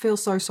honestly just feel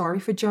so sorry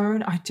for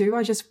Joan. I do.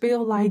 I just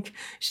feel like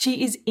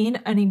she is in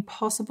an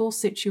impossible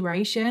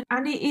situation,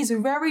 and it is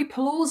very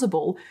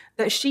plausible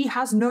that she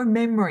has no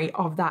memory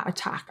of that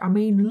attack. I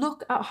mean,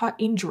 look at her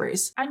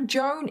injuries. And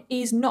Joan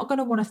is not going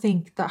to want to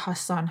think that her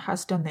son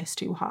has done this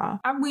to her.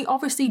 And we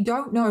obviously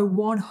don't know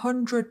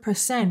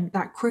 100%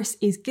 that Chris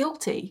is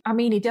guilty. I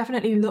mean, it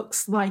definitely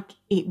looks like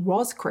it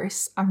was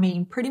Chris. I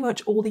mean, pretty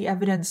much all the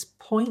evidence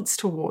points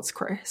towards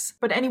Chris.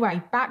 But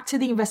anyway, back to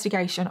the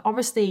investigation.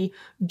 Obviously,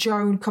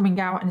 Joan coming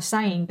out and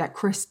saying that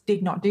Chris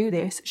did not do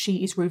this,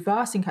 she is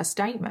reversing her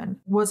statement,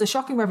 was a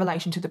shocking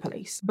revelation to the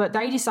police. But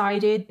they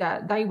decided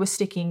that they were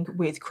sticking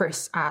with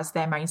Chris as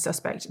their main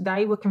suspect.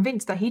 They were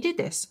convinced that he did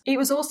this. It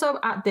was also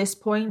at this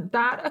point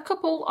that a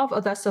couple of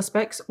other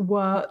suspects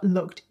were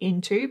looked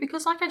into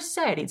because, like I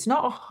said, it's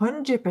not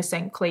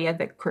 100% clear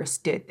that Chris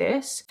did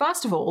this.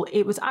 First of all,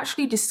 it was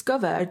actually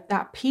discovered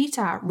that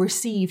Peter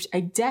received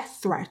a death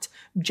threat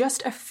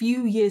just a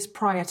few years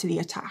prior to the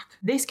attack.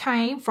 This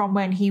came from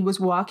when he was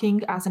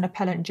working as an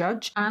appellate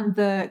judge, and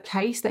the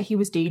case that he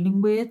was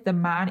dealing with, the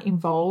man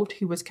involved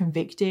who was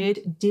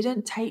convicted,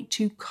 didn't take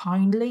too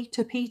kindly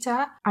to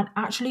Peter and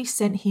actually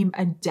sent him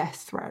a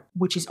death threat,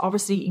 which is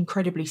obviously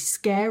incredibly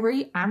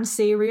scary and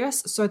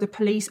serious. So the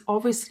police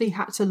obviously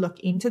had to look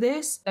into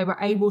this. They were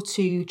able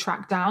to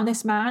track down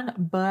this man,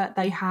 but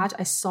they had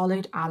a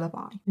solid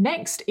alibi.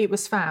 Next, it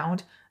was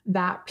found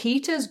that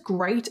Peter's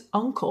great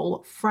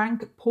uncle,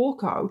 Frank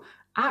Porco,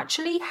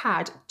 actually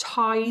had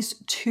ties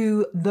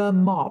to the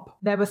mob.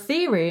 There were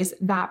theories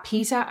that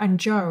Peter and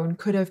Joan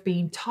could have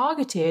been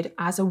targeted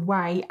as a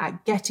way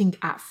at getting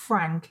at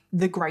Frank,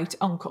 the great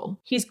uncle.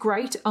 His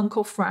great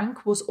uncle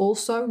Frank was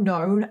also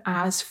known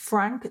as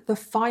Frank the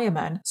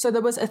Fireman. So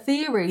there was a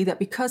theory that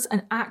because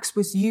an axe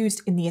was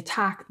used in the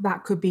attack,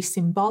 that could be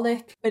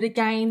symbolic. But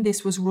again,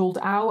 this was ruled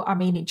out. I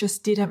mean, it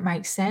just didn't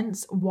make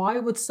sense. Why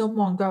would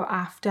someone go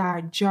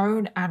after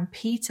Joan and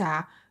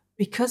Peter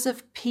because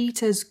of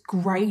Peter's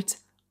great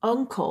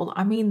uncle?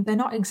 I mean, they're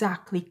not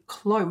exactly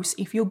close.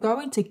 If you're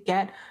going to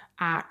get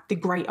at the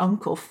great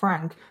uncle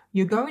Frank,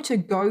 you're going to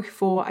go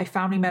for a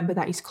family member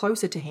that is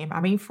closer to him.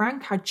 I mean,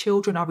 Frank had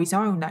children of his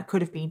own that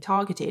could have been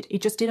targeted.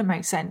 It just didn't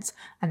make sense.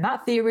 And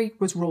that theory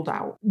was ruled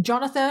out.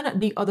 Jonathan,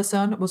 the other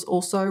son, was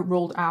also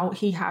ruled out.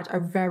 He had a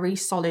very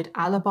solid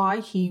alibi.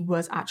 He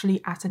was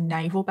actually at a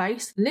naval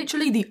base.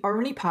 Literally the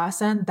only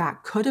person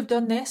that could have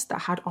done this,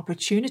 that had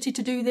opportunity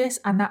to do this,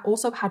 and that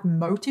also had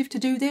motive to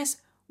do this,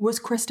 was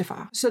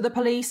Christopher. So the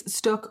police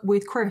stuck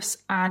with Chris,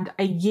 and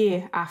a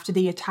year after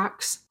the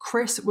attacks,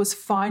 Chris was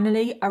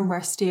finally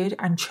arrested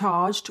and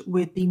charged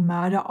with the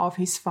murder of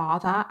his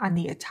father and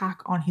the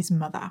attack on his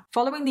mother.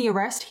 Following the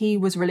arrest, he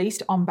was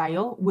released on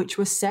bail, which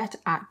was set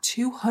at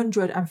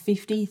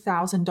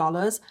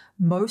 $250,000.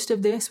 Most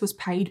of this was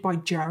paid by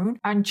Joan.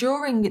 And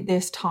during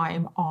this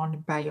time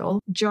on bail,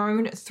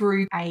 Joan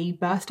threw a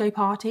birthday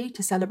party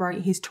to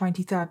celebrate his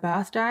 23rd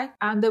birthday.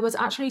 And there was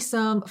actually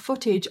some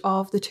footage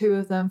of the two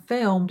of them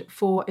filmed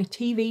for a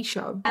TV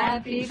show.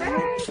 Happy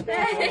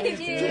birthday,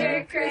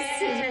 dear Chris.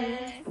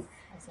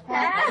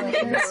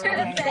 Happy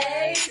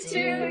birthday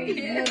to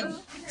you.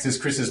 Is this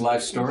Chris's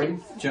life story?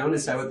 Joan,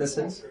 is that what this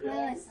is?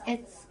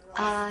 It's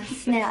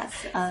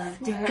snaps of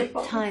different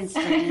times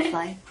during his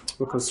life.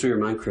 What goes through your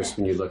mind, Chris,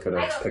 when you look at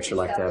a picture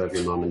like that of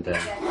your mom and dad?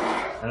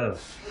 Oh.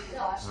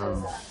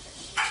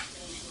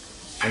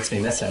 Makes me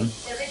miss him.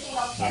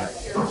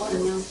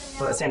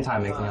 But at the same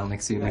time,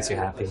 makes you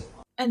happy.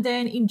 And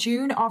then in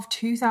June of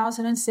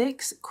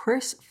 2006,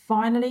 Chris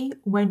finally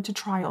went to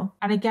trial.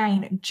 And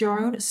again,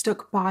 Joan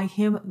stuck by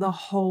him the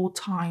whole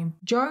time.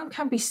 Joan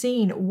can be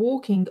seen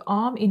walking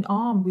arm in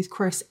arm with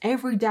Chris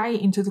every day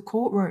into the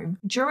courtroom.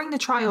 During the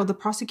trial, the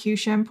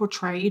prosecution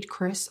portrayed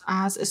Chris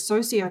as a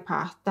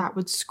sociopath that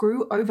would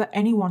screw over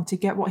anyone to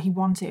get what he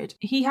wanted.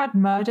 He had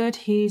murdered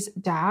his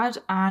dad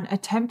and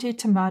attempted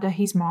to murder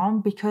his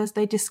mom because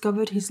they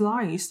discovered his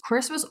lies.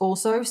 Chris was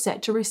also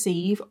set to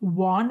receive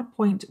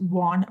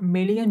 $1.1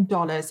 million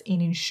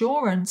in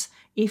insurance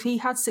if he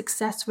had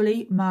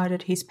successfully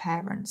murdered his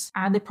parents,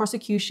 and the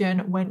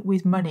prosecution went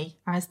with money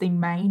as the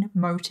main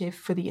motive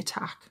for the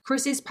attack.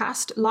 Chris's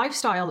past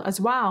lifestyle as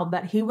well,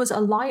 that he was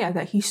a liar,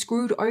 that he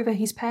screwed over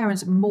his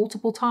parents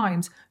multiple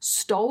times,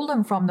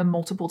 stolen from them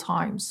multiple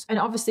times. And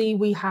obviously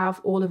we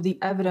have all of the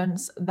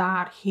evidence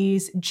that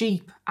his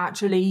Jeep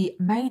actually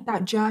made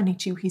that journey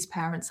to his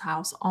parents'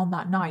 house on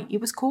that night. It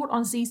was caught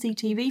on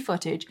CCTV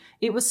footage.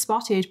 It was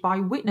spotted by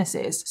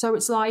witnesses. So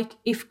it's like,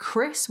 if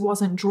Chris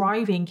wasn't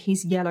driving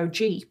his yellow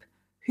Jeep,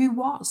 who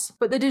was?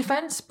 But the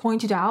defense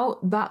pointed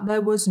out that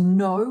there was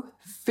no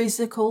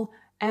physical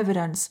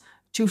evidence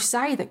to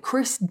say that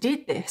Chris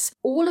did this.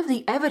 All of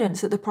the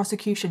evidence that the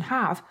prosecution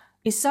have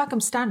is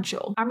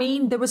circumstantial. I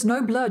mean, there was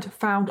no blood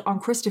found on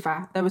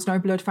Christopher. There was no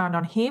blood found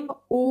on him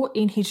or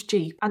in his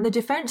Jeep. And the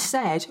defense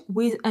said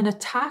with an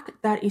attack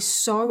that is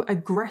so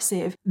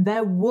aggressive,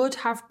 there would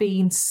have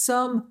been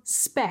some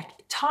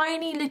speck,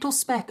 tiny little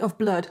speck of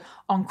blood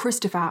on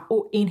Christopher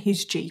or in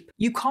his Jeep.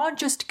 You can't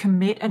just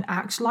commit an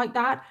act like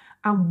that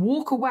and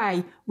walk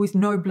away with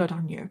no blood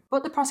on you.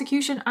 But the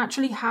prosecution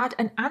actually had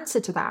an answer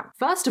to that.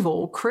 First of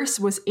all, Chris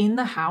was in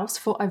the house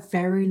for a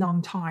very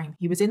long time.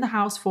 He was in the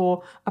house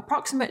for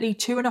approximately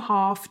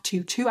 2.5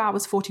 to 2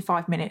 hours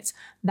 45 minutes.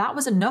 That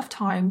was enough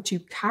time to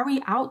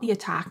carry out the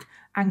attack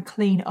and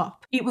clean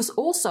up. It was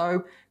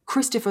also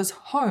Christopher's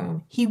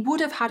home. He would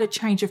have had a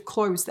change of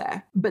clothes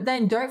there. But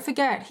then don't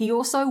forget, he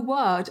also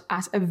worked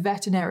at a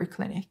veterinary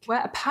clinic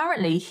where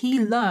apparently he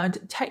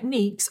learned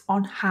techniques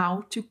on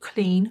how to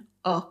clean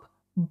up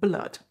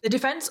blood. The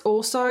defense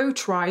also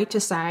tried to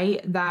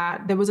say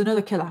that there was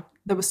another killer.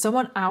 There was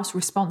someone else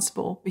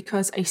responsible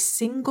because a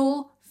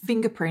single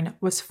fingerprint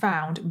was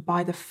found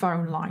by the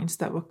phone lines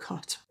that were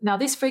cut. Now,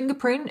 this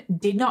fingerprint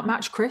did not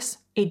match Chris.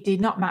 It did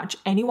not match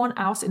anyone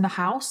else in the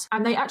house,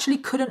 and they actually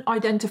couldn't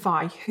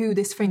identify who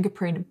this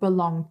fingerprint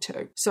belonged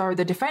to. So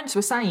the defense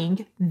was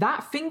saying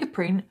that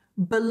fingerprint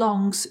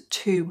belongs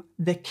to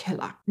the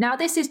killer. Now,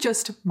 this is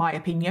just my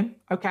opinion,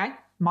 okay?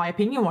 My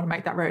opinion, I want to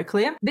make that very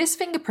clear. This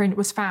fingerprint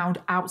was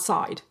found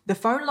outside. The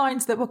phone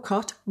lines that were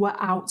cut were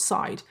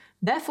outside.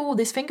 Therefore,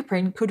 this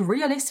fingerprint could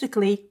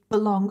realistically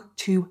belong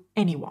to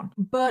anyone.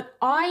 But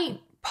I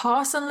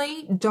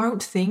personally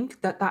don't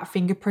think that that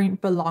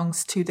fingerprint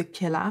belongs to the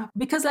killer,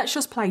 because let's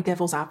just play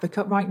devil's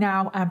advocate right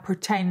now and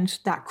pretend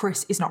that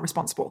Chris is not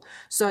responsible.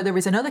 So there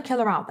is another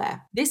killer out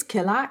there. This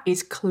killer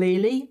is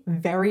clearly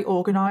very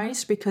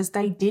organized because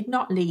they did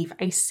not leave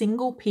a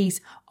single piece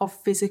of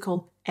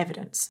physical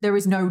evidence. There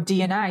is no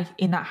DNA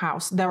in that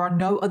house. There are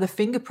no other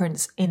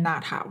fingerprints in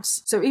that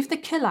house. So if the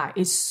killer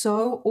is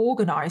so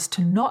organized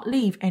to not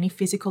leave any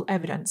physical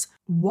evidence,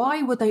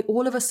 why would they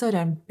all of a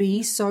sudden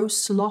be so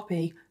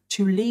sloppy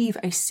to leave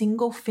a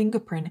single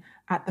fingerprint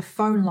at the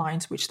phone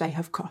lines which they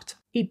have cut?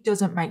 It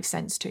doesn't make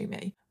sense to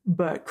me.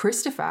 But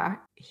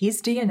Christopher,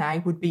 his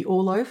DNA would be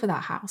all over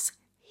that house.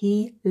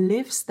 He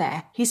lives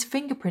there. His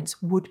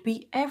fingerprints would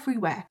be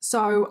everywhere.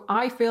 So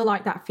I feel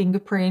like that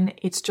fingerprint,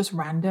 it's just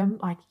random.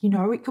 Like,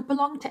 it could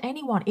belong to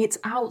anyone. It's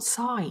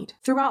outside.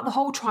 Throughout the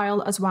whole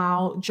trial as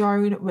well,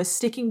 Joan was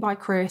sticking by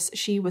Chris.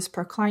 She was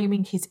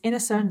proclaiming his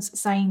innocence,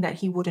 saying that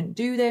he wouldn't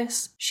do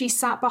this. She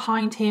sat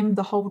behind him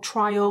the whole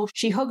trial.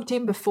 She hugged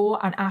him before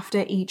and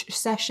after each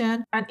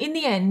session. And in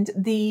the end,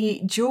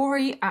 the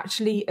jury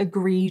actually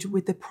agreed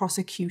with the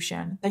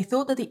prosecution. They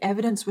thought that the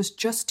evidence was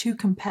just too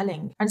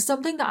compelling. And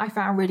something that I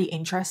found really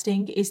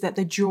interesting is that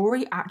the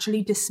jury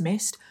actually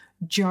dismissed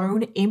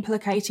Joan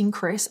implicating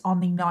Chris on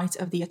the night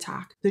of the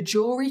attack. The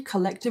jury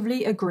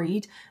collectively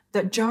agreed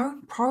that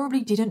Joan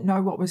probably didn't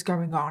know what was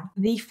going on.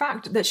 The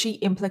fact that she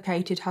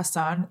implicated her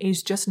son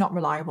is just not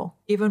reliable,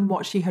 given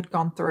what she had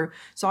gone through.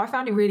 So I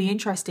found it really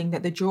interesting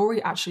that the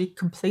jury actually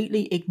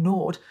completely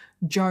ignored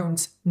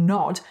Joan's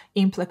nod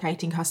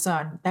implicating her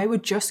son. They were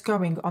just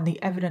going on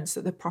the evidence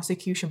that the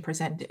prosecution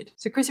presented.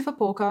 So Christopher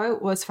Porco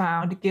was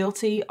found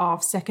guilty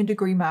of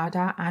second-degree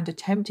murder and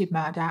attempted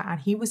murder, and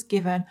he was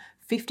given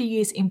 50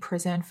 years in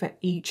prison for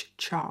each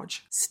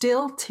charge.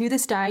 Still, to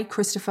this day,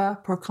 Christopher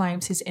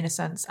proclaims his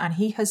innocence, and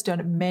he has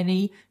done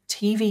many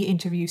TV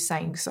interviews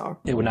saying so.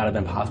 It would not have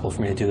been possible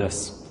for me to do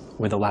this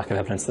with the lack of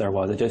evidence there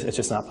was. It's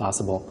just not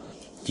possible.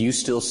 Do you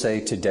still say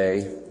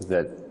today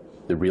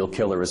that the real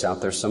killer is out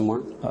there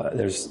somewhere?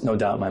 There's no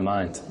doubt in my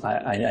mind.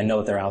 I know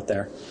that they're out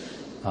there.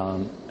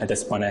 At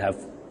this point, I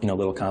have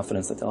little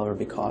confidence that they'll ever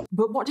be caught.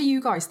 But what do you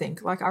guys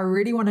think? I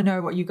really want to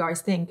know what you guys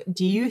think.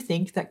 Do you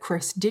think that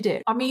Chris did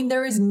it? I mean,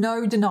 there is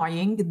no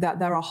denying that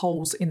there are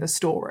holes in the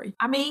story.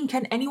 I mean,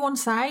 can anyone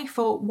say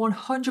for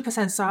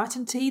 100%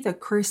 certainty that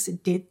Chris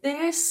did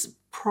this?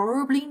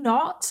 Probably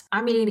not.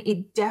 I mean,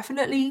 it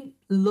definitely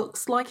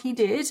looks like he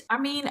did. I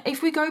mean,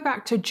 if we go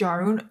back to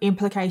Joan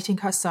implicating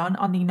her son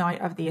on the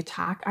night of the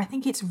attack, I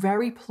think it's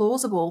very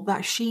plausible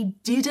that she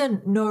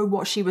didn't know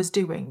what she was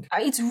doing.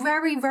 It's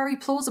very, very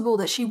plausible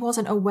that she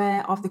wasn't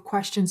aware of the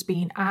questions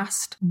being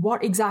asked,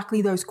 what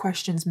exactly those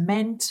questions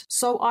meant.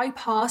 So I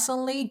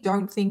personally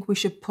don't think we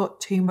should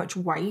put too much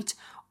weight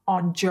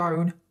on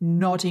Joan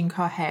nodding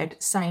her head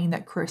saying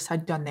that Chris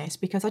had done this,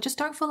 because I just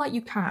don't feel like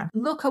you can.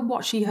 Look at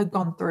what she had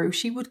gone through.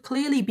 She would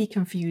clearly be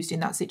confused in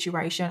that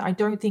situation. I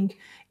don't think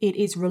it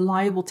is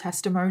reliable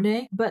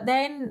testimony. But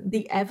then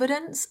the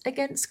evidence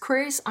against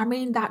Chris, I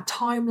mean, that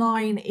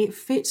timeline, it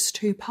fits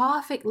too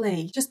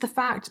perfectly. Just the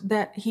fact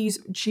that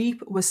his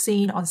Jeep was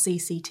seen on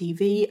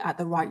CCTV at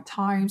the right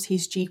times.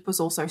 His Jeep was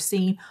also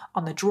seen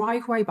on the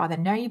driveway by the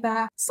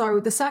neighbor. So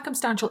the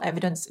circumstantial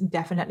evidence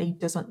definitely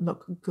doesn't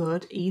look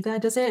good either,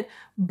 does it?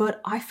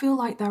 But I feel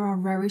like there are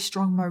very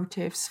strong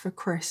motives for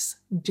Chris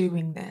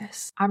doing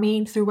this. I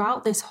mean,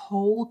 throughout this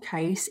whole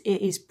case,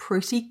 it is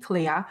pretty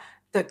clear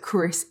that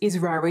Chris is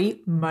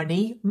very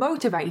money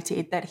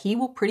motivated, that he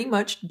will pretty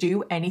much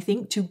do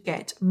anything to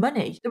get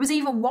money. There was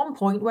even one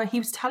point where he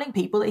was telling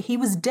people that he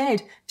was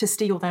dead to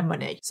steal their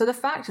money. So the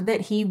fact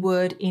that he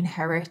would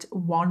inherit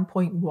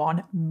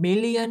 $1.1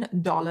 million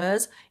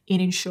in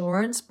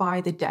insurance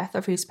by the death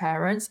of his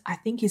parents, I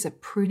think is a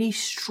pretty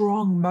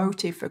strong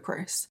motive for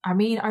Chris. I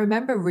mean, I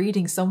remember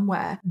reading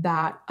somewhere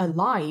that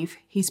alive,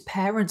 his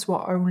parents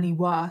were only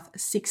worth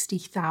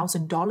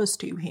 $60,000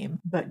 to him,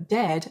 but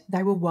dead,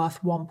 they were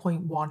worth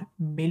 $1.1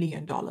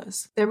 million.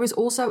 There is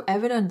also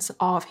evidence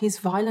of his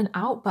violent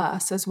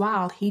outbursts as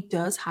well. He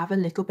does have a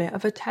little bit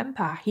of a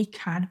temper. He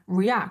can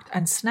react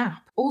and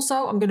snap.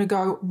 Also, I'm going to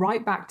go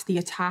right back to the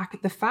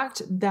attack. The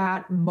fact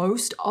that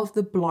most of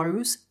the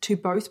blows to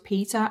both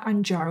Peter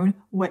and Joan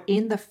were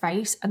in the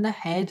face and the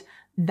head,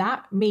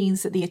 that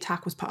means that the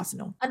attack was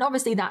personal. And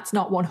obviously that's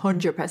not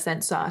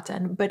 100%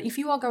 certain, but if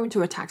you are going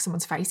to attack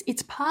someone's face,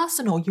 it's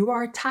personal. You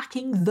are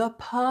attacking the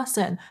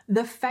person.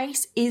 The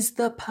face is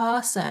the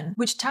person,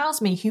 which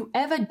tells me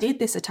whoever did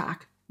this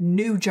attack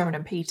knew Joan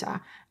and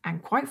Peter.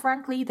 And quite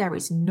frankly, there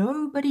is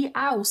nobody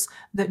else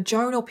that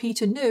Joan or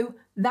Peter knew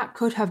that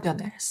could have done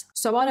this.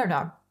 So I don't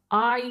know.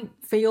 I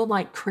feel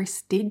like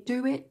Chris did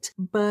do it,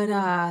 but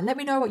let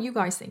me know what you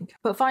guys think.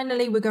 But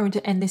finally, we're going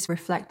to end this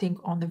reflecting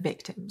on the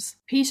victims.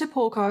 Peter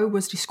Porco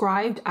was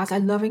described as a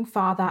loving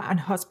father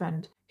and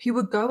husband who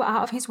would go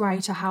out of his way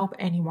to help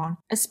anyone,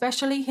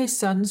 especially his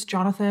sons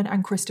Jonathan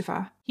and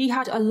Christopher. He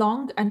had a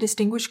long and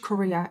distinguished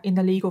career in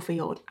the legal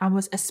field and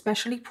was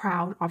especially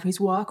proud of his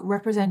work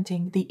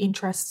representing the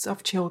interests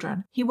of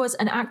children. He was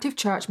an active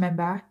church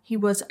member, he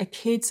was a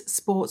kids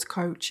sports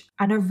coach,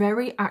 and a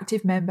very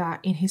active member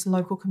in his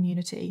local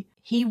community.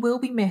 He will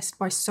be missed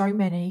by so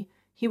many.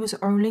 He was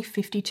only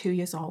 52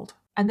 years old.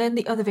 And then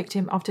the other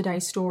victim of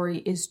today's story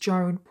is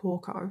Joan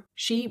Porco.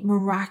 She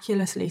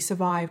miraculously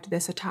survived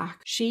this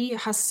attack. She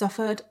has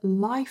suffered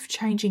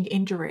life-changing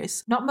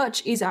injuries. Not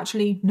much is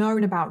actually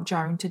known about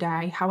Joan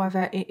today.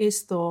 However, it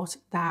is thought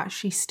that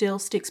she still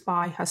sticks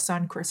by her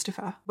son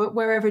Christopher. But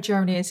wherever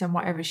Joan is and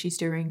whatever she's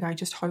doing, I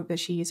just hope that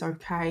she is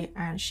okay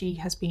and she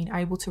has been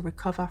able to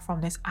recover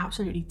from this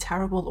absolutely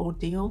terrible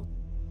ordeal.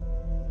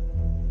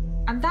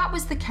 And that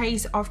was the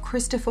case of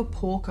Christopher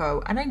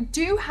Porco, and I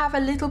do have a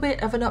little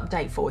bit of an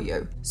update for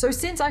you. So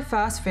since I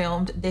first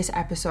filmed this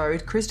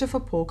episode, Christopher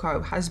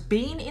Porco has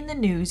been in the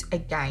news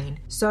again.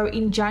 So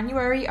in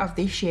January of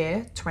this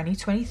year,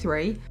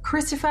 2023,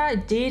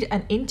 Christopher did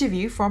an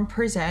interview from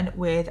prison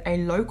with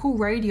a local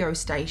radio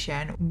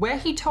station where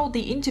he told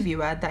the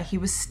interviewer that he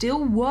was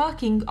still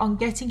working on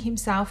getting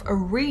himself a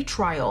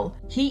retrial.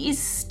 He is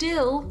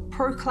still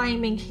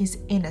proclaiming his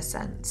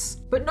innocence.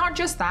 But not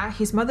just that,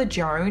 his mother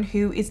Joan,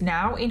 who is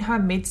now in her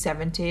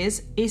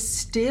mid-70s, is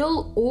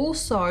still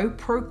also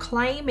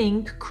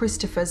proclaiming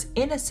Christopher's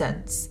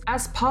innocence.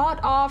 As part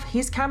of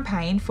his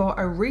campaign for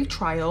a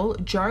retrial,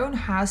 Joan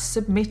has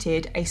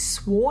submitted a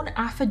sworn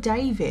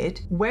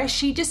affidavit where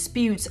she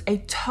disputes a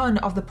ton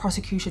of the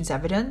prosecution's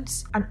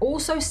evidence and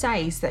also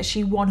says that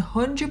she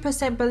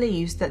 100%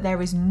 believes that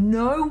there is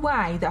no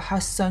way that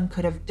her son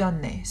could have done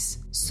this.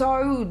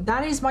 So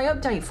that is my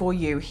update for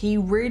you. He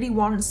really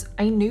wants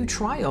a new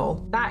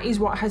trial. That is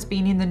what has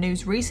been in the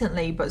news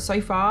recently, but so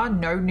far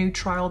no new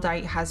trial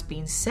date has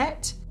been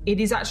set.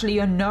 It is actually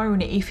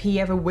unknown if he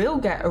ever will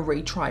get a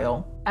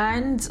retrial.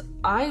 And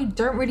I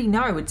don't really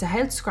know. It's a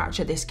head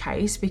scratcher, this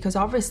case, because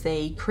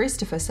obviously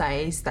Christopher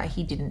says that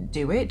he didn't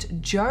do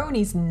it. Joan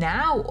is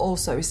now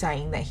also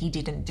saying that he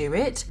didn't do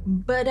it.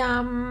 But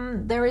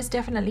there is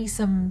definitely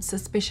some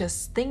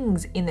suspicious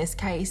things in this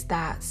case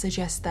that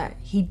suggest that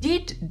he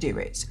did do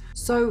it.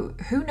 So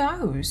who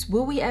knows?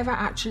 Will we ever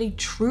actually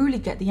truly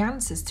get the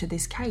answers to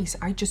this case?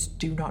 I just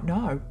do not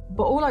know.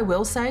 But all I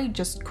will say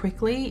just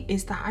quickly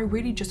is that I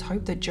really just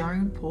hope that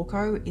Joan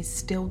Porco is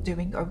still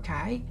doing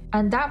okay.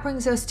 And that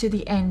brings us to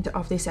the end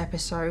of this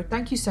episode.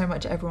 Thank you so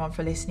much everyone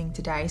for listening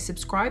today.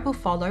 Subscribe or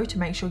follow to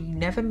make sure you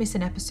never miss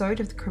an episode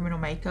of The Criminal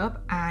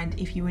Makeup, and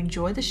if you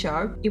enjoy the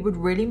show, it would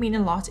really mean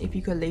a lot if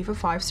you could leave a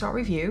 5-star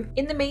review.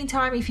 In the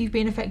meantime, if you've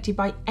been affected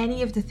by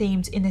any of the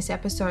themes in this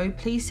episode,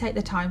 please take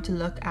the time to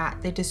look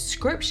at the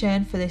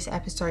description for this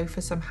episode for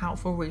some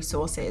helpful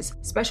resources.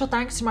 Special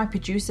thanks to my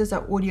producers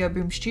at Audio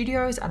Boom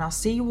Studios, and I'll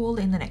see you all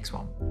in the next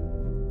one.